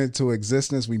 We're speaking it to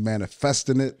existence. We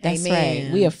manifesting it. That's Amen.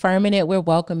 right. We affirming it. We're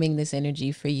welcoming this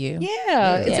energy for you.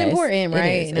 Yeah. It's important,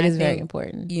 right? It is very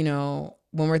important. When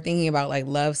we're thinking about like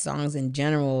love songs in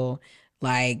general,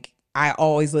 like I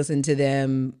always listen to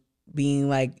them being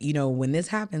like, when this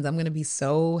happens, I'm gonna be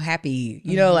so happy.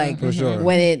 For sure.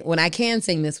 When I can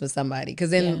sing this with somebody,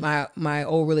 because in my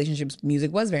old relationships,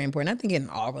 music was very important. I think in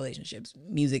all relationships,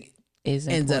 music is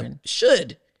ends important.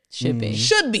 up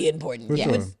should be important. For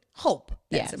sure. With hope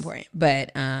that's important.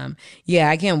 But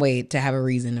I can't wait to have a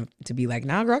reason to be like,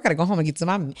 nah, girl, I gotta go home and get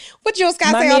some. What Jill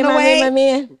Scott say on the way? My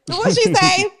man. What she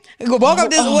say? Walk up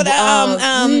this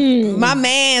with my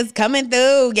man's coming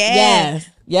through. Yes.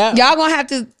 Yeah. Y'all gonna have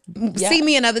to see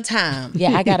me another time.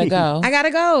 Yeah, I gotta go. I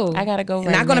gotta go.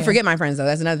 Right Not gonna forget my friends though.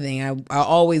 That's another thing. I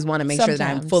always want to make sure that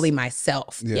I'm fully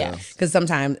myself. Yeah. Because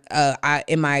sometimes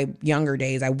in my younger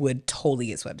days, I would totally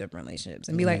get swept up in relationships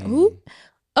and be like, who?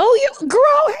 Oh, you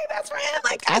girl, hey, best friend.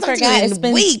 Like I forgot. It's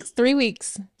been 3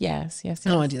 weeks. Yes. I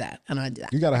don't want to do that.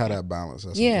 You gotta have that balance.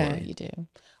 That's important. You do.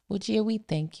 Well, Gia, we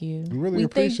thank you. We really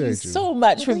appreciate you so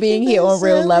much for being here on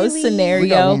Real Love Scenario. We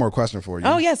got one more question for you.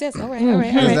 Oh, yes. All right.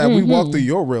 Is that we walked through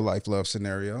your real life love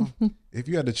scenario. If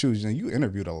you had to choose, you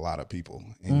interviewed a lot of people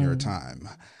in your time.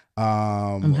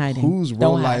 I'm hiding. Whose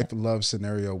real life love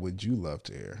scenario would you love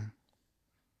to hear?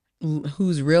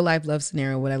 Whose real life love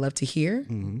scenario would I love to hear?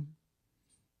 Mm-hmm.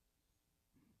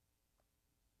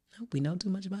 We know too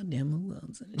much about them. Who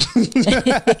else?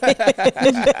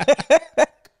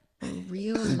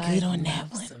 Real life. Good on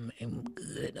that one. I'm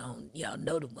good on y'all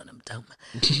know the one I'm talking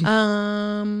about.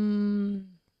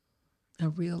 A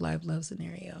real life love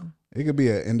scenario. It could be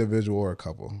an individual or a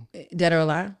couple. Dead or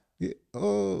alive? Yeah,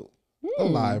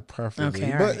 alive preferably.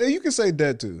 Okay, but you can say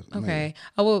dead too. Okay.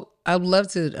 I would love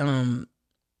to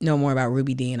know more about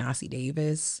Ruby Dee and Ossie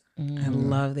Davis. I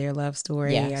love their love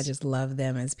story. Yes. I just love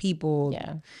them as people.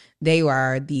 Yeah. They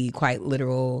are the quite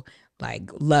literal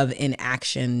like love in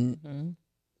action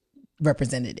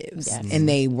representatives. Yes. And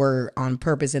they were on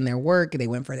purpose in their work. They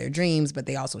went for their dreams, but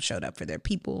they also showed up for their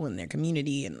people and their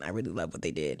community. And I really love what they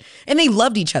did. And they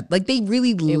loved each other. Like they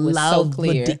really loved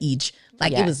each.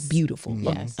 Like it was beautiful.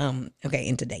 Yes. Okay.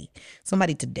 And today,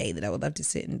 somebody today that I would love to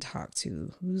sit and talk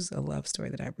to. Who's a love story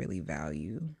that I really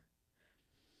value?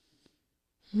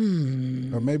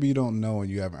 Or maybe you don't know and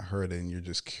you haven't heard it and you're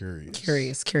just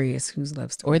curious. Curious whose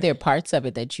love story. Or there are parts of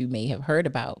it that you may have heard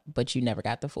about, but you never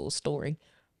got the full story.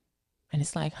 And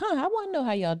it's like, I want to know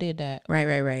how y'all did that. Right.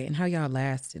 And how y'all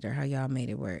lasted or how y'all made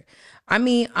it work. I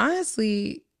mean,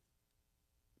 honestly,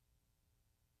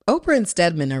 Oprah and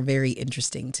Stedman are very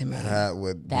interesting to me.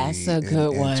 That's a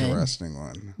good one. Interesting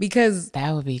one. Because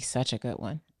that would be such a good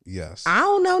one. Yes. I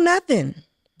don't know nothing.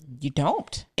 You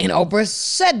don't. And Oprah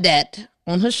said that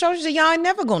on her show. She said, y'all ain't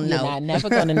never going to know. You're never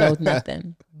going to know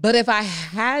nothing. But if I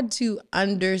had to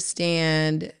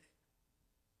understand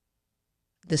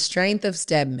the strength of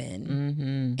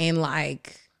Stedman and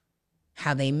like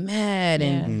how they met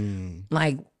and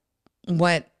like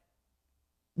what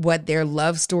their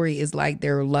love story is like,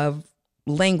 their love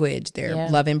language, their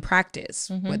love in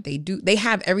practice, what they do. They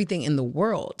have everything in the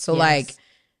world. So like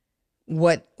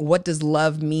what does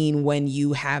love mean when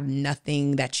you have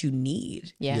nothing that you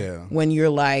need? Yeah. When you're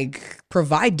like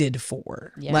provided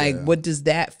for. Like what does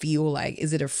that feel like?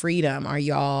 Is it a freedom? Are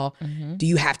y'all do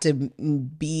you have to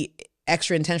be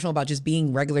extra intentional about just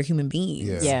being regular human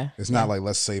beings? It's not like,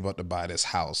 let's save up to buy this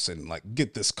house and like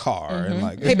get this car and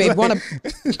like, hey babe,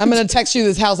 I'm gonna text you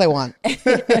this house I want.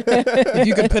 If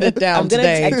you could put it down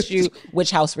today. I'm gonna text you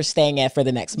which house we're staying at for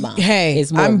the next month. Hey,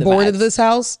 I'm bored of this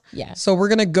house. Yeah. So we're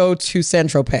gonna go to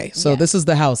Saint-Tropez. So this is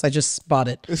the house. I just bought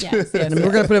it. Yes. And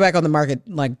we're gonna put it back on the market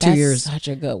like 2 years. Such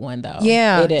a good one though.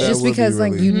 Yeah. It is. Just because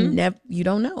really like you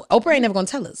don't know. Oprah ain't never gonna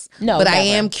tell us. No. But never. I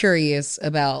am curious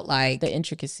about like the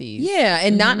intricacies. Yeah,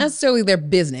 and not necessarily their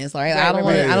business. Right? I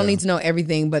don't need to know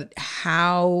everything, but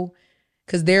how,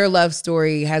 because their love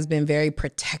story has been very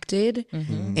protected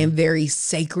and very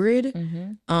sacred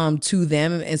to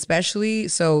them, especially.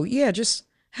 So yeah, just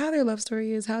how their love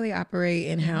story is, how they operate,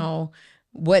 and how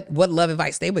what love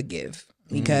advice they would give.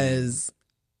 Because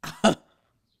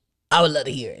I would love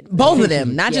to hear it. Both of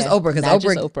them, not just Oprah, because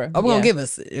Oprah gonna give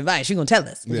us advice. She's gonna tell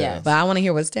us. Yeah. But I want to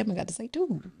hear what Stedman got to say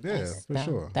too. Yeah, for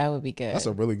sure. That would be good. That's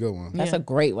a really good one. That's a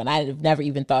great one. I've never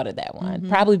even thought of that one.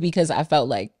 Probably because I felt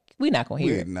like we're not gonna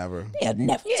hear it. Never. Yeah,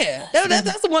 never. Yeah,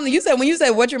 that's the one that you said when you said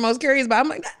what you're most curious about. I'm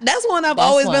like, that's one I've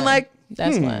always been like.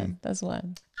 That's one. That's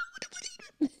one.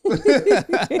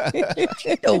 What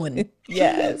you doing?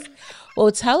 Yes. Well,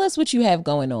 tell us what you have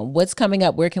going on. What's coming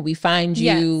up? Where can we find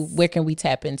you? Where can we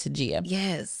tap into Gia?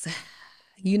 Yes.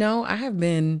 You know, I have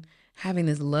been having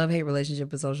this love-hate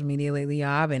relationship with social media lately, y'all.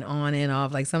 I've been on and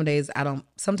off. Like sometimes I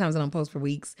don't post for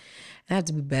weeks. And I have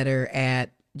to be better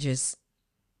at just,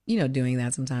 doing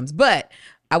that sometimes. But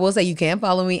I will say you can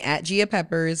follow me at Gia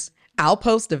Peppers. I'll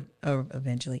post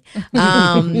eventually.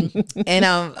 And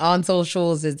on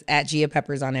socials, it's at Gia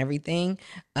Peppers on everything.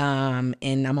 And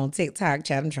I'm on TikTok,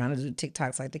 chat. I'm trying to do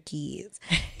TikToks like the kids.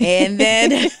 And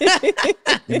then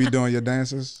you be doing your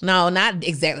dances? No, not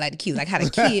exactly like the kids. Like how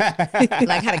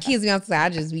the kids be on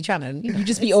side. I just be trying to, you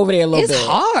just be over there a little bit. It's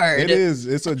hard. It is.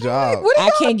 It's a job.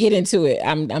 I can't get into it.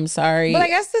 I'm sorry. But I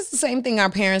guess it's the same thing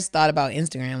our parents thought about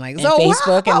Instagram. Like, and so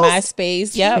Facebook and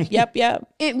MySpace. Yep.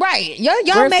 Right. Y'all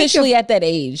we're officially at that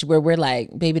age where we're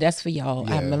like, baby, that's for y'all.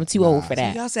 Yeah, I'm too old for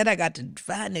that. So y'all said I got to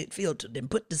find it filter, then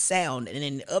put the sound and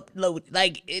then upload.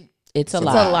 Like it's a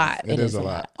lot. It is a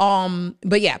lot.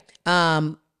 But yeah,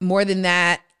 more than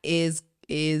that is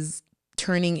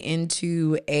turning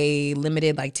into a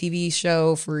limited like TV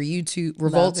show for YouTube,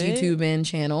 Revolt's YouTube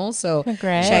channel. So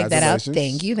check that out.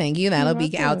 Thank you. That'll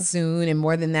be out soon. And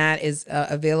more than that is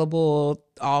available.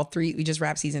 All 3. We just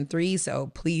wrapped season 3,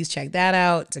 so please check that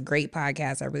out. It's a great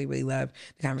podcast. I really, really love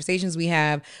the conversations we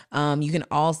have. You can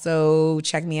also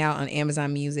check me out on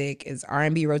Amazon Music. It's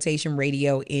R&B Rotation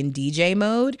Radio in DJ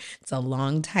mode. It's a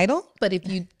long title, but if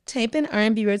you type in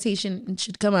R&B Rotation, it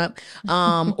should come up.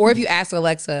 Or if you ask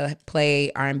Alexa,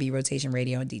 play R&B Rotation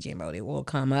Radio in DJ mode, it will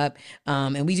come up.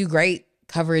 And we do great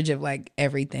coverage of like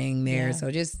everything there. Yeah. So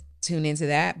just tune into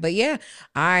that. But yeah,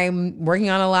 I'm working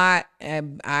on a lot.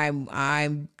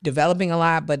 I'm developing a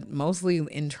lot, but mostly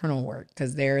internal work,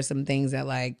 because there are some things that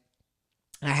like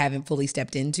I haven't fully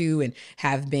stepped into and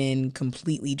have been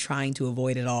completely trying to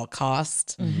avoid at all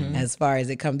costs as far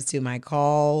as it comes to my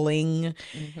calling.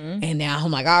 And now I'm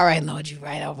like, all right, Lord, you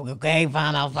right. Okay,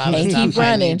 fine, I'll follow. Keep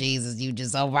running. Jesus, you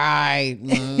just so right.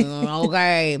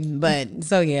 Okay. But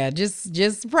so yeah,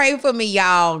 just pray for me,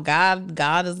 y'all.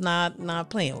 God is not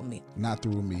playing with me. Not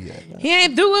through me yet. He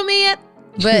ain't through with me yet.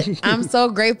 But I'm so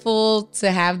grateful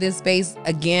to have this space.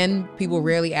 Again, people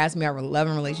rarely ask me about love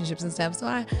and relationships and stuff. So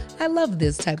I love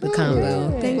this type of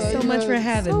combo. Thanks so much for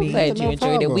having me. Glad you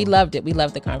enjoyed it. We loved it. We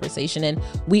loved the conversation. And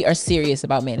we are serious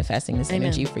about manifesting this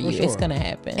energy for you. Sure. It's going to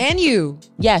happen. And you.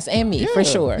 Yes, and me, for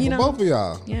sure. Both of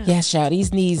y'all. Yes, y'all.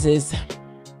 These knees is...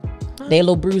 They a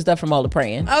little bruised up from all the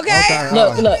praying. Okay.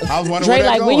 Look. I was wondering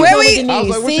Dre, where you going with your knees?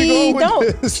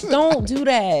 Like, See, don't do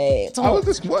that. I was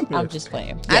just wondering. I'm just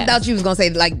playing. Yes. I thought you was gonna say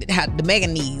like the mega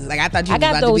knees. Like I thought you was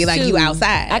about to be like you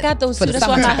outside. I got those too. That's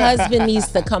why my husband needs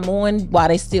to come on while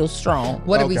they still strong.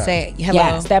 What did we say? Hello?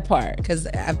 Yes, that part. Because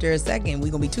after a second,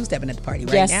 we're gonna be two-stepping at the party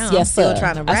right now. Yes, I'm still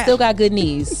trying to rap. I still got good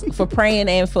knees for praying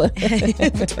and for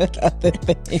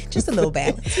just a little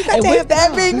balance. And with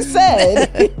that being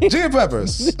said, Gia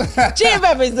Peppers. Gia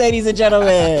Peppers, ladies and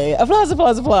gentlemen. Applause.